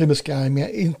the Plymouth game. Yeah,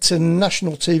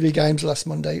 international TV games last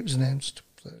Monday. It was announced.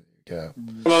 So there you go.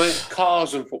 Well, it's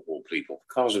cars and football, people.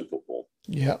 Cars and football.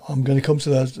 Yeah, I'm going to come to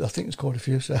those. I think there's quite a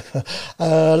few. So,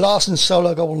 Larson's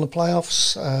solo goal in the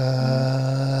playoffs.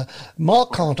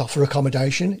 Mark can't offer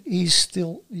accommodation. He's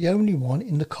still the only one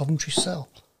in the Coventry cell.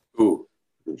 Ooh.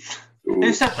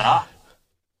 Who said that?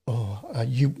 Oh,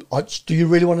 do you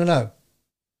really want to know?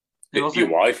 Your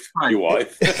wife.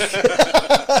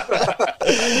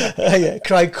 Yeah,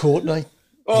 Craig Courtney.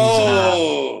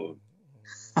 Oh.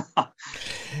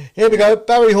 Here we go.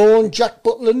 Barry Horn, Jack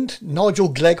Butland, Nigel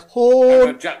Glegg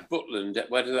Horn. Jack Butland.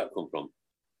 Where did that come from?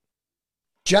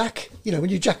 Jack, when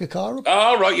you jack a car up.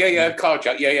 Oh, right, yeah, car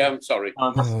jack. Yeah, I'm sorry.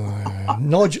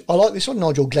 Nigel, I like this one,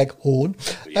 Nigel Glegg Horn.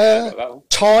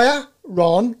 Tyre,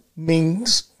 Ron,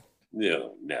 Mings.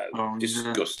 No,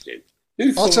 disgusting.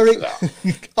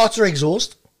 Utter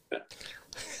exhaust.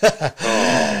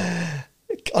 I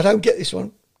don't get this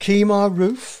one. Kemar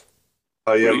Roof.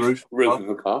 Oh, yeah, roof of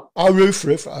a car. Oh, roof.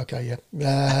 Okay,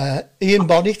 yeah. Ian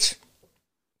Bonnet.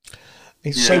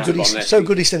 It's so good. So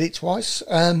good. He said it twice.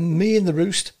 Me in the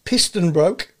Roost. Piston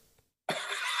broke.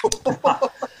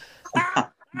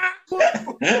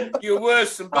 You're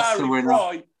worse than Barry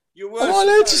Fry. You're worse. Am I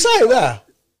allowed to say that?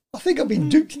 I think I've been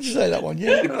duped into say that one.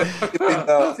 Yeah.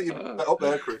 I think you've been up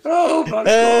there, Chris. Oh my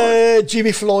God.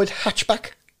 Jimmy Floyd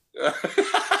hatchback.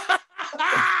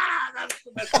 That's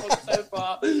the best one so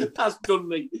far. That's done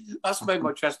me. That's made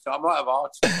my chest. I might have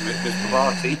heart Mr.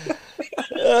 Marty.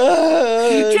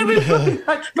 Jimmy Floyd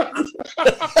hatchback.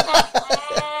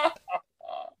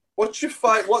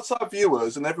 What's our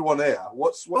viewers and everyone here?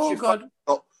 What's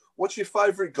your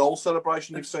favourite goal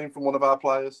celebration you've seen from one of our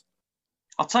players?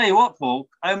 I'll tell you what, Paul.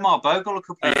 Omar Bogle a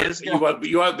couple of years ago.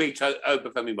 You won't beat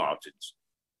Obafemi Martins.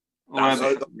 I've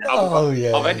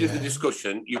ended the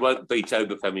discussion. You won't beat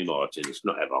Obafemi Martins,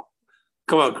 not ever.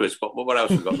 Come on, Chris. What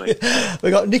else we got, mate? We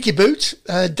got Nicky Boot,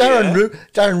 Darren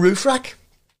Roofrack,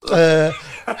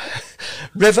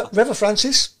 Reva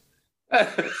Francis.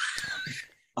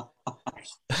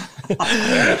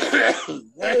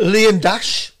 Liam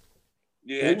Dash.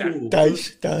 Yeah,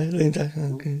 Dash. Liam Dash.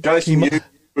 Okay. Jason,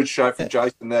 good show from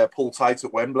Jason there. Paul Tate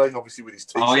at Wembley, obviously with his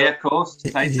T-shirt. Oh yeah, of course.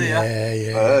 Tate, yeah.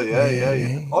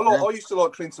 I used to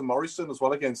like Clinton Morrison as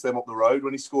well against them up the road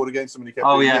when he scored against them and he kept.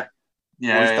 Yeah.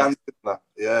 That.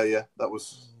 Yeah. That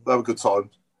were good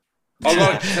times. I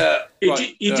liked.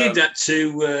 He did that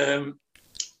to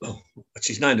what's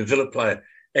his name? The Villa player,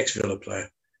 ex-Villa player.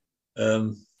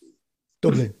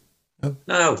 Dublin.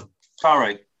 No,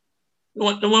 Sorry.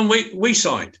 the one we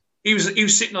signed. He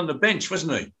was sitting on the bench,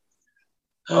 wasn't he?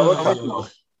 Ridgewell.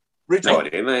 No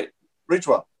idea, mate.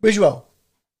 Ridgewell.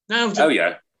 No.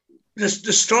 Yeah. The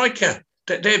striker,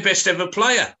 their best ever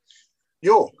player.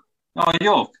 York. Oh,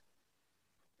 York.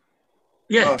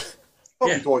 Yeah.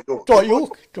 Yeah. Dwight York.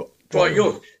 Dwight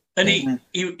York. And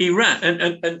he ran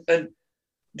and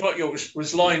Dwight York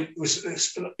was lying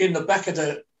was in the back of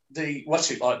the what's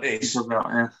it like this?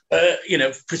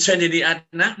 Pretending it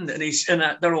hadn't happened, and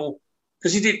they're all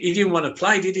because he didn't want to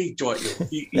play, did he, Dwight York?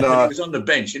 He was on the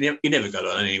bench and he never got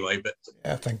on anyway. But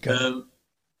yeah, thank God.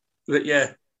 But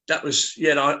yeah, that was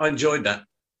I enjoyed that.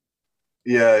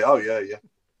 Yeah. Oh yeah.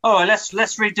 Oh, let's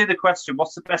redo the question.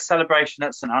 What's the best celebration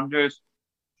at St Andrews?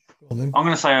 I'm going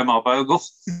to say Omar Bogle.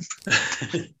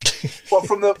 What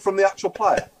from the actual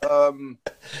player?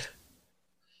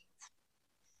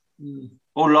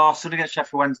 Or Larson against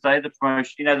Sheffield Wednesday, the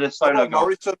promotion. The solo goal.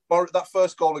 Morrison, that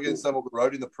first goal against them up the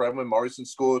road in the Prem when Morrison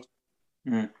scored.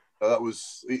 That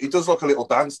was. He does like a little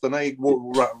dance, doesn't he? A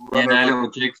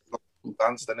little jig.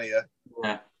 Dance, doesn't he?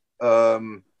 Yeah.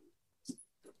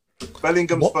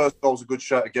 Bellingham's first goal was a good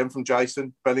shot again from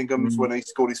Jason. Bellingham's when he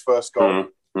scored his first goal.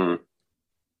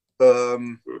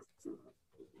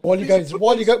 While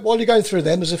you're going through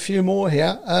them, there's a few more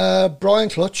here. Brian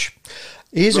Clutch,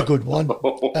 here's a good one.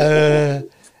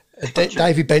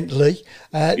 Davy Bentley,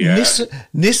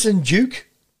 Nissan Duke.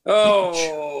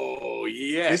 Oh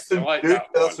yes, Nissan Duke.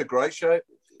 That's a great shape.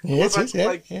 Yes,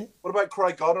 what about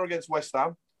Craig Goddard against West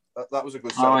Ham? That was a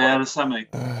good. Oh yeah, the semi.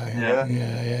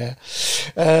 Yeah.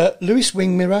 Lewis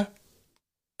Wingmirror,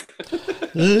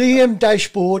 Liam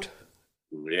Dashboard.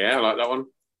 Yeah, I like that one.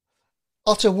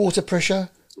 Otter Water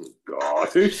Pressure. God,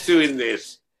 who's doing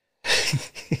this?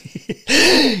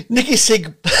 Nicky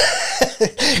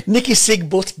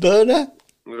Sigbutt Burner.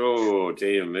 Oh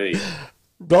dear me.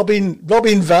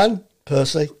 Robin Van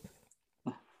Percy.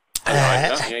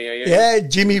 Yeah,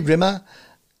 Jimmy Rimmer.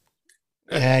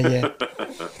 Yeah.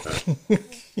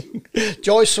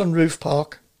 Joyce on Roof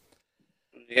Park.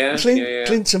 Yeah,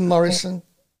 Clinton Morrison.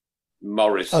 I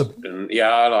like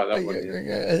that one.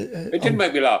 It didn't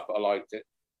make me laugh, but I liked it.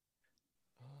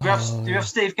 Do you have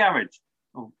Steve Garage?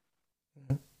 Oh.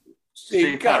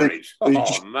 Steve Garage? Oh,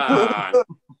 man.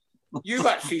 You've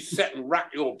actually sat and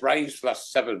racked your brains for the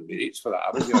last 7 minutes for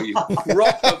that, haven't you? You've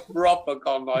proper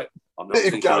gone like, I'm not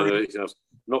thinking of anything else.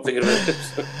 Not thinking of it.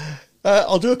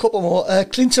 I'll do a couple more.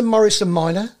 Clinton Morrison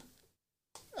Minor,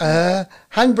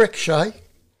 Handbrake Shay,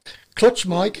 Clutch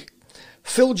Mike,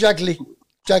 Phil Jaggy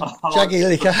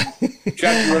Licker.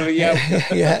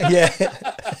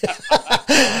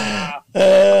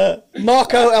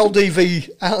 Marco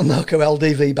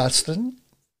LDV Baston.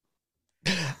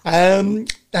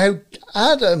 Now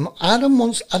Adam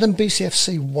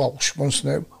BCFC Walsh wants to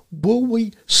know, will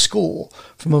we score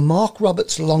from a Mark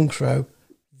Roberts long throw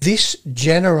this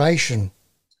generation?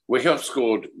 We have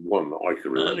scored one, I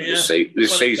can remember, this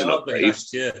season, I believe.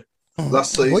 Last year.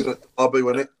 Last season, Derby,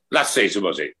 wasn't it? Last season,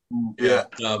 was it? Yeah.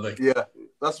 Derby. Yeah.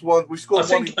 That's one. We scored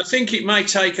I think it may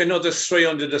take another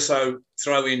 300 or so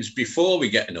throw-ins before we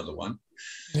get another one.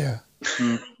 Yeah.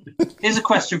 Here's a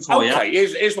question for you. Okay,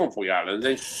 here's one for you, Alan.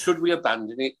 Then should we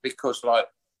abandon it because, like,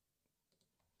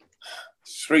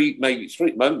 maybe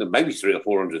 300 or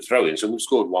 400 throw-ins, and we've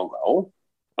scored one goal?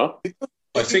 Huh?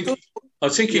 I think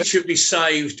it should be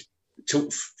saved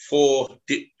for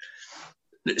the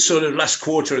sort of last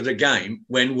quarter of the game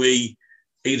when we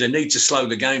either need to slow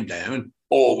the game down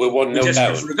or we're 1-0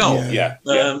 down for a goal. Yeah.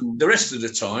 The rest of the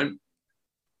time,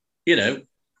 it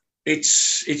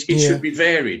should be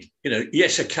varied.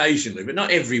 Yes, occasionally, but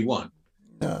not every one.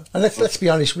 No. And let's be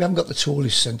honest, we haven't got the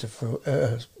tallest centre for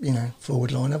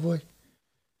forward line, have we?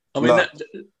 I mean,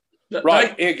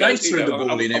 right, they threw the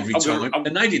ball in every time,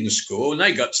 and they didn't score, and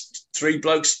they got 3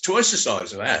 blokes twice the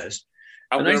size of ours.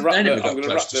 They never got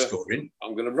close to scoring.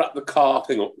 I'm going to wrap the car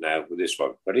thing up now with this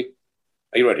one. Ready?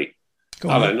 Are you ready? Go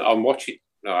on, Alan, I'm watching.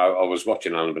 No, I was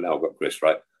watching Alan, but now I've got Chris,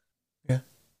 right? Yeah.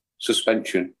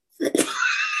 Suspension. Alan's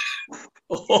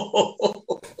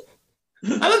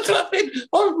laughing.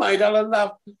 I've made Alan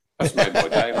laugh. That's made my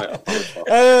day, mate.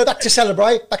 Back to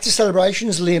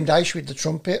celebrations. Liam Dash with the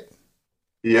trumpet.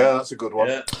 Yeah, that's a good one.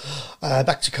 Yeah.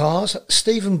 Back to cars.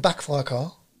 Stephen Backfire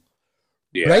Car.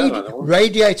 Yeah,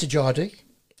 Radiator Jardy.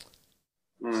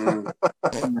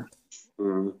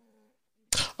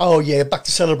 Oh yeah, back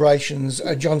to celebrations.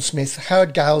 John Smith,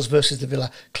 Howard Gales versus the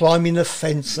Villa, climbing the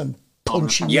fence and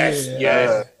punching. Yes.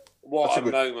 what a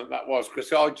moment that was,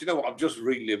 Chris. Oh, do you know what? I've just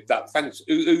relived that. Thanks.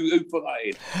 Who put that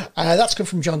in? That's come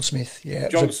from John Smith. Yeah,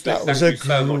 John Smith, thank you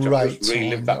so much. I've just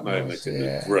relived that moment. It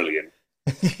was brilliant.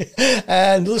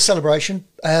 And another celebration.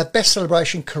 Best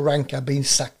celebration, Karanka being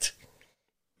sacked.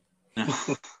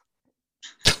 The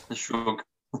shrug.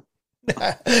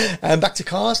 And back to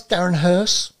cars, Darren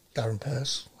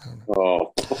Pearce.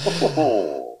 Oh.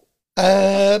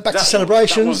 Back to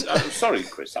celebrations. Sorry,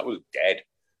 Chris, that was dead.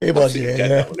 It was,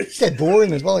 yeah. Dead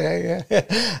boring as well, yeah.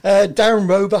 Darren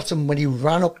Rowbottom when he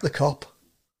ran up the cop.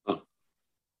 Oh.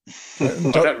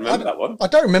 I don't remember that one. I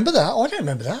don't remember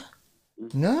that.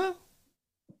 No.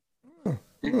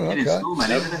 Okay.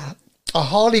 A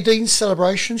Harley Dean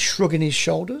celebration, shrugging his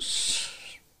shoulders.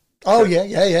 Oh,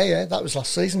 yeah. That was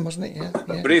last season, wasn't it? Yeah.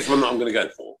 But here's one that I'm going to go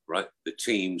for, right? The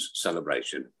team's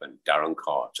celebration when Darren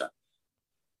Carter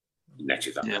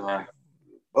netted that. Yeah.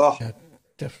 Oh. Yeah,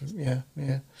 definitely, yeah.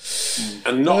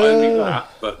 And not only that,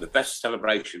 but the best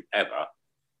celebration ever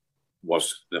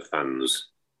was the fans.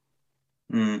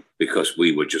 Because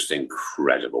we were just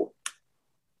incredible.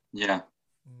 Yeah.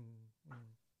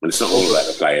 And it's not all about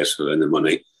the players who earn the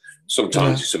money.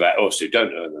 Sometimes it's about us who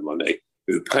don't earn the money,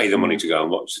 who pay the money to go and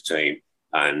watch the team.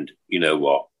 And you know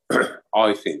what?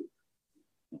 I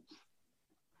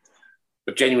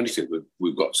genuinely think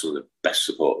we've got some of the best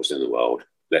supporters in the world.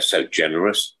 They're so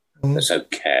generous. They're so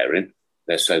caring.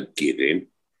 They're so giving.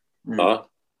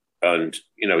 And,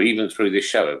 you know, even through this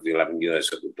show over the 11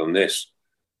 years that we've done this,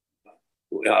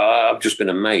 I've just been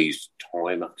amazed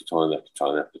time after time after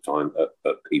time after time at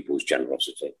people's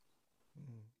generosity.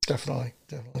 Definitely.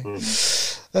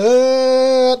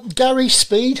 Gary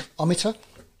Speed, Ometer.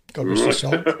 God rest his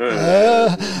soul.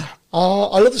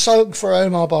 I love the song for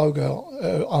Omar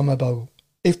Bogle.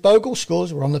 If Bogle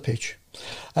scores, we're on the pitch.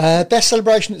 Best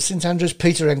celebration at St Andrews,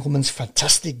 Peter Enkelman's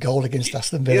fantastic goal against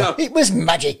Aston Villa. Yeah. It was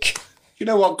magic. You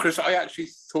know what, Chris? I actually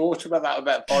thought about that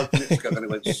about 5 minutes ago, and it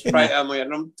went straight out of my head.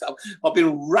 I've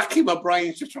been racking my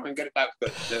brains to try and get it back,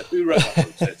 but who wrote that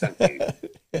one? So thank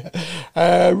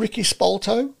you. Ricky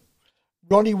Spalto,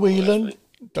 Ronnie Whelan.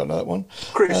 Don't know that one.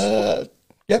 Chris,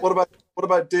 yep. What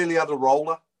about Daly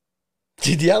Adderola?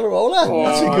 Did the Adderola?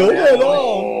 That's a good one.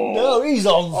 Oh, no, he's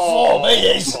on form. He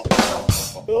is.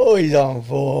 Oh, he's on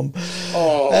form.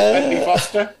 Andy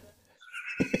Foster.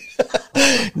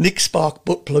 Nick Spark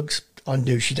butt plugs. I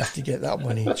knew she'd have to get that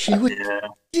one in. She would.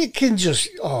 You can just.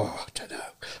 I don't know.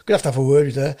 Gonna have to have a word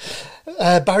with her.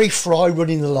 Barry Fry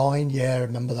running the line. Yeah, I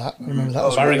remember that.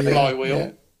 Barry Flywheel.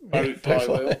 Yeah. Barry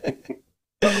Flywheel.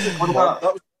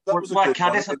 What about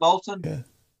Caddis at Bolton?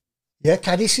 Yeah,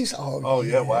 Caddis's. Oh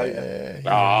yeah,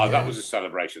 wow. That was a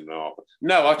celebration.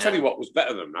 No, I'll tell you what was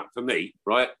better than that for me.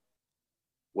 Right,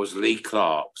 was Lee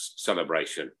Clark's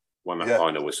celebration when that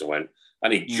final whistle went.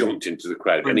 And he jumped into the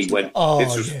crowd and he went,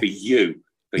 this was for you,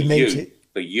 for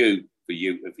you.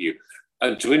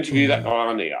 And to interview that guy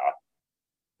on the air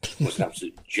was an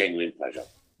absolute genuine pleasure.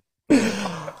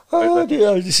 Oh,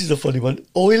 dear, this is a funny one.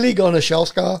 Oily on a shell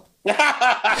scar. That's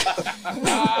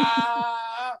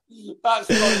got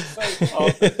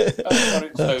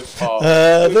it so far.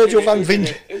 Virgil van Vind.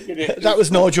 That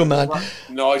was Nigel Mann.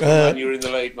 Nigel Mann, you're in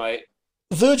the lead, mate.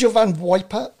 Virgil van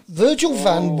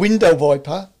Window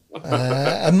Viper.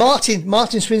 And Martin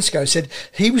Swinscoe said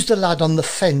he was the lad on the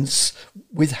fence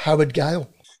with Howard Gale.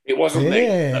 It wasn't me.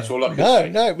 That's all I can say.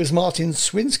 No, it was Martin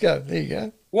Swinscoe. There you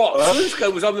go. What?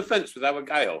 Swinscoe was on the fence with Howard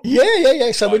Gale?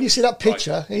 Yeah. So when you see that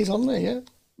picture, he's on there, yeah.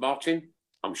 Martin,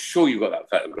 I'm sure you've got that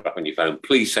photograph on your phone.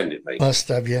 Please send it me. Must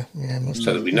have, yeah. Must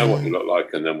so have. that we know what you look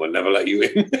like and then we'll never let you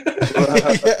in.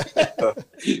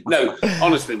 No,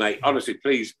 honestly, mate. Honestly,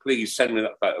 please send me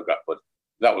that photograph. But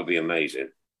that would be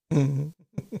amazing. Mm-hmm.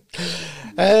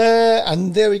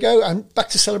 And there we go. And back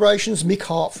to celebrations. Mick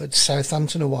Hartford,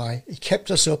 Southampton away. He kept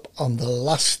us up on the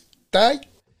last day.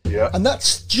 Yeah. And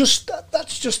that's just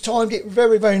timed it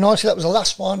very, very nicely. That was the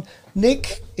last one.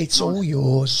 Nick, it's all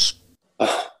yours.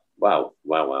 Wow.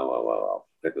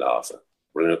 Big Arthur.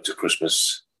 Running up to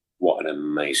Christmas. What an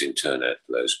amazing turnout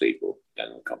for those people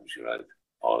down on Coventry Road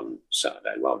on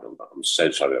Saturday. Well done. I'm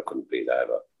so sorry I couldn't be there.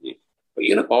 But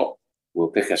you know what? We'll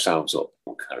pick ourselves up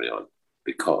and carry on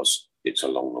because it's a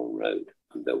long, long road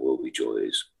and there will be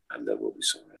joys and there will be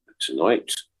sorrow.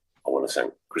 Tonight, I want to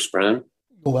thank Chris Brown.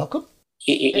 You're welcome.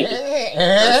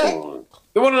 The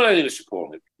one and only Mr.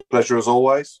 Corley. Pleasure as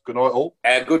always. Good night, all.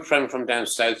 A good friend from down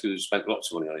south who spent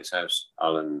lots of money on his house,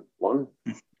 Alan One.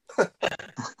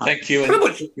 Thank you.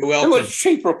 You're welcome. How much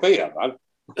cheaper up here, man?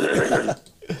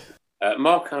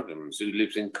 Mark Adams, who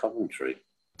lives in Coventry.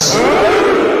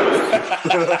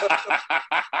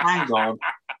 Hang on.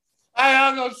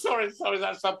 I'm sorry.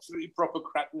 That's absolutely proper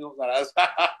cracking up. That has.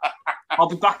 I'll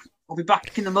be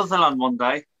back in the motherland one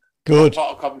day. Good. What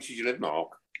part of Coventry do you live, Mark?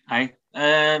 Hey,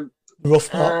 rough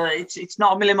part. It's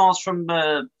not a million miles from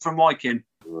Wyking.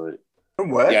 Right.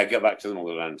 From where? Yeah, get back to the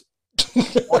motherland.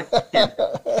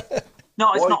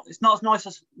 No, it's not as nice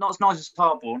as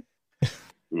Harborne.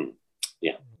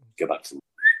 Yeah, get back to them.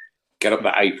 Get up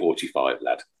that A45,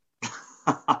 lad.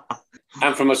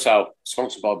 And for myself,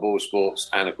 sponsored by Ball Sports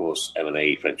and, of course,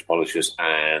 M&E, French Polishers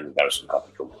and Garrison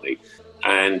Coffee Company.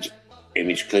 And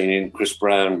Image Cleaning, Chris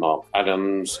Brown, Mark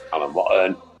Adams, Alan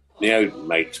Watton, the old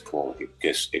mates, Paul.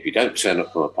 Because if you don't turn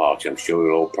up from a party, I'm sure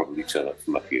you'll all probably turn up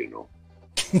from a funeral.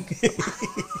 I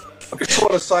just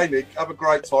want to say, Nick, have a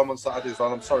great time on Saturday as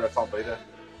well. I'm sorry I can't be there.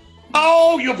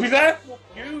 Oh, you'll be there?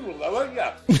 You, won't you?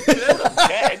 I'm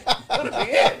dead. Gonna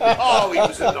be it. Oh, he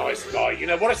was a nice guy. You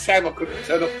know, what a shame I couldn't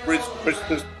turn up for his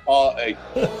Christmas party.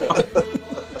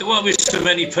 There won't be so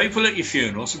many people at your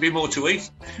funerals. There'll be more to eat.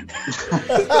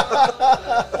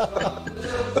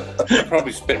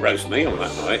 Probably spit roast me on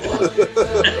that night.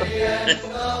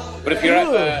 But if you're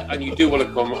out there and you do want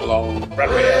to come along,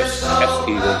 Bradley House,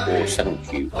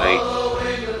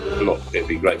 ST147QA, look, it'd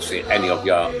be great to see any of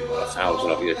you,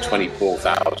 1,000 of you,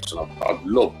 24,000. I'd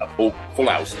love a full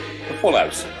house,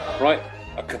 right?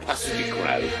 A capacity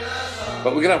crowd.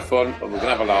 But we're going to have fun and we're going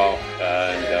to have a laugh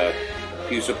and a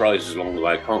few surprises along the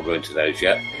way. Can't go into those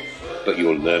yet, but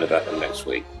you'll learn about them next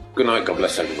week. Good night, God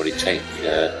bless everybody, take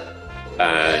care.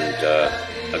 And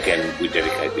again, we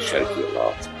dedicate the show to your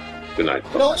laugh. Good night.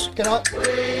 Good night.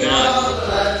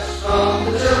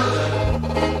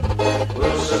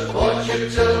 We'll support you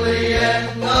till the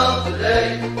end of the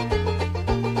day.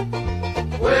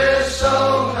 We're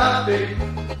so happy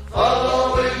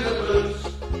following the blues.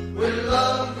 We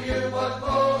love you, what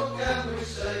more can we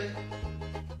say?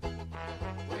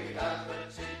 We have a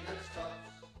team that's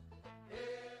tops.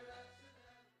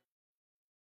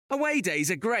 Away days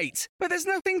are great, but there's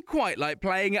nothing quite like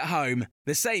playing at home.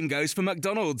 The same goes for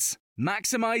McDonald's.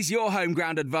 Maximise your home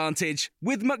ground advantage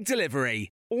with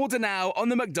McDelivery. Order now on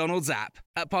the McDonald's app.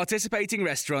 At participating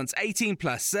restaurants, 18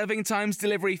 plus serving times,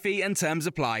 delivery fee and terms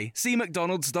apply. See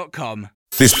mcdonalds.com.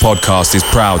 This podcast is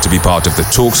proud to be part of the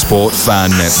TalkSport Fan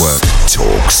Network.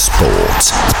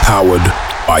 TalkSport. Powered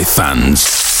by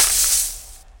fans.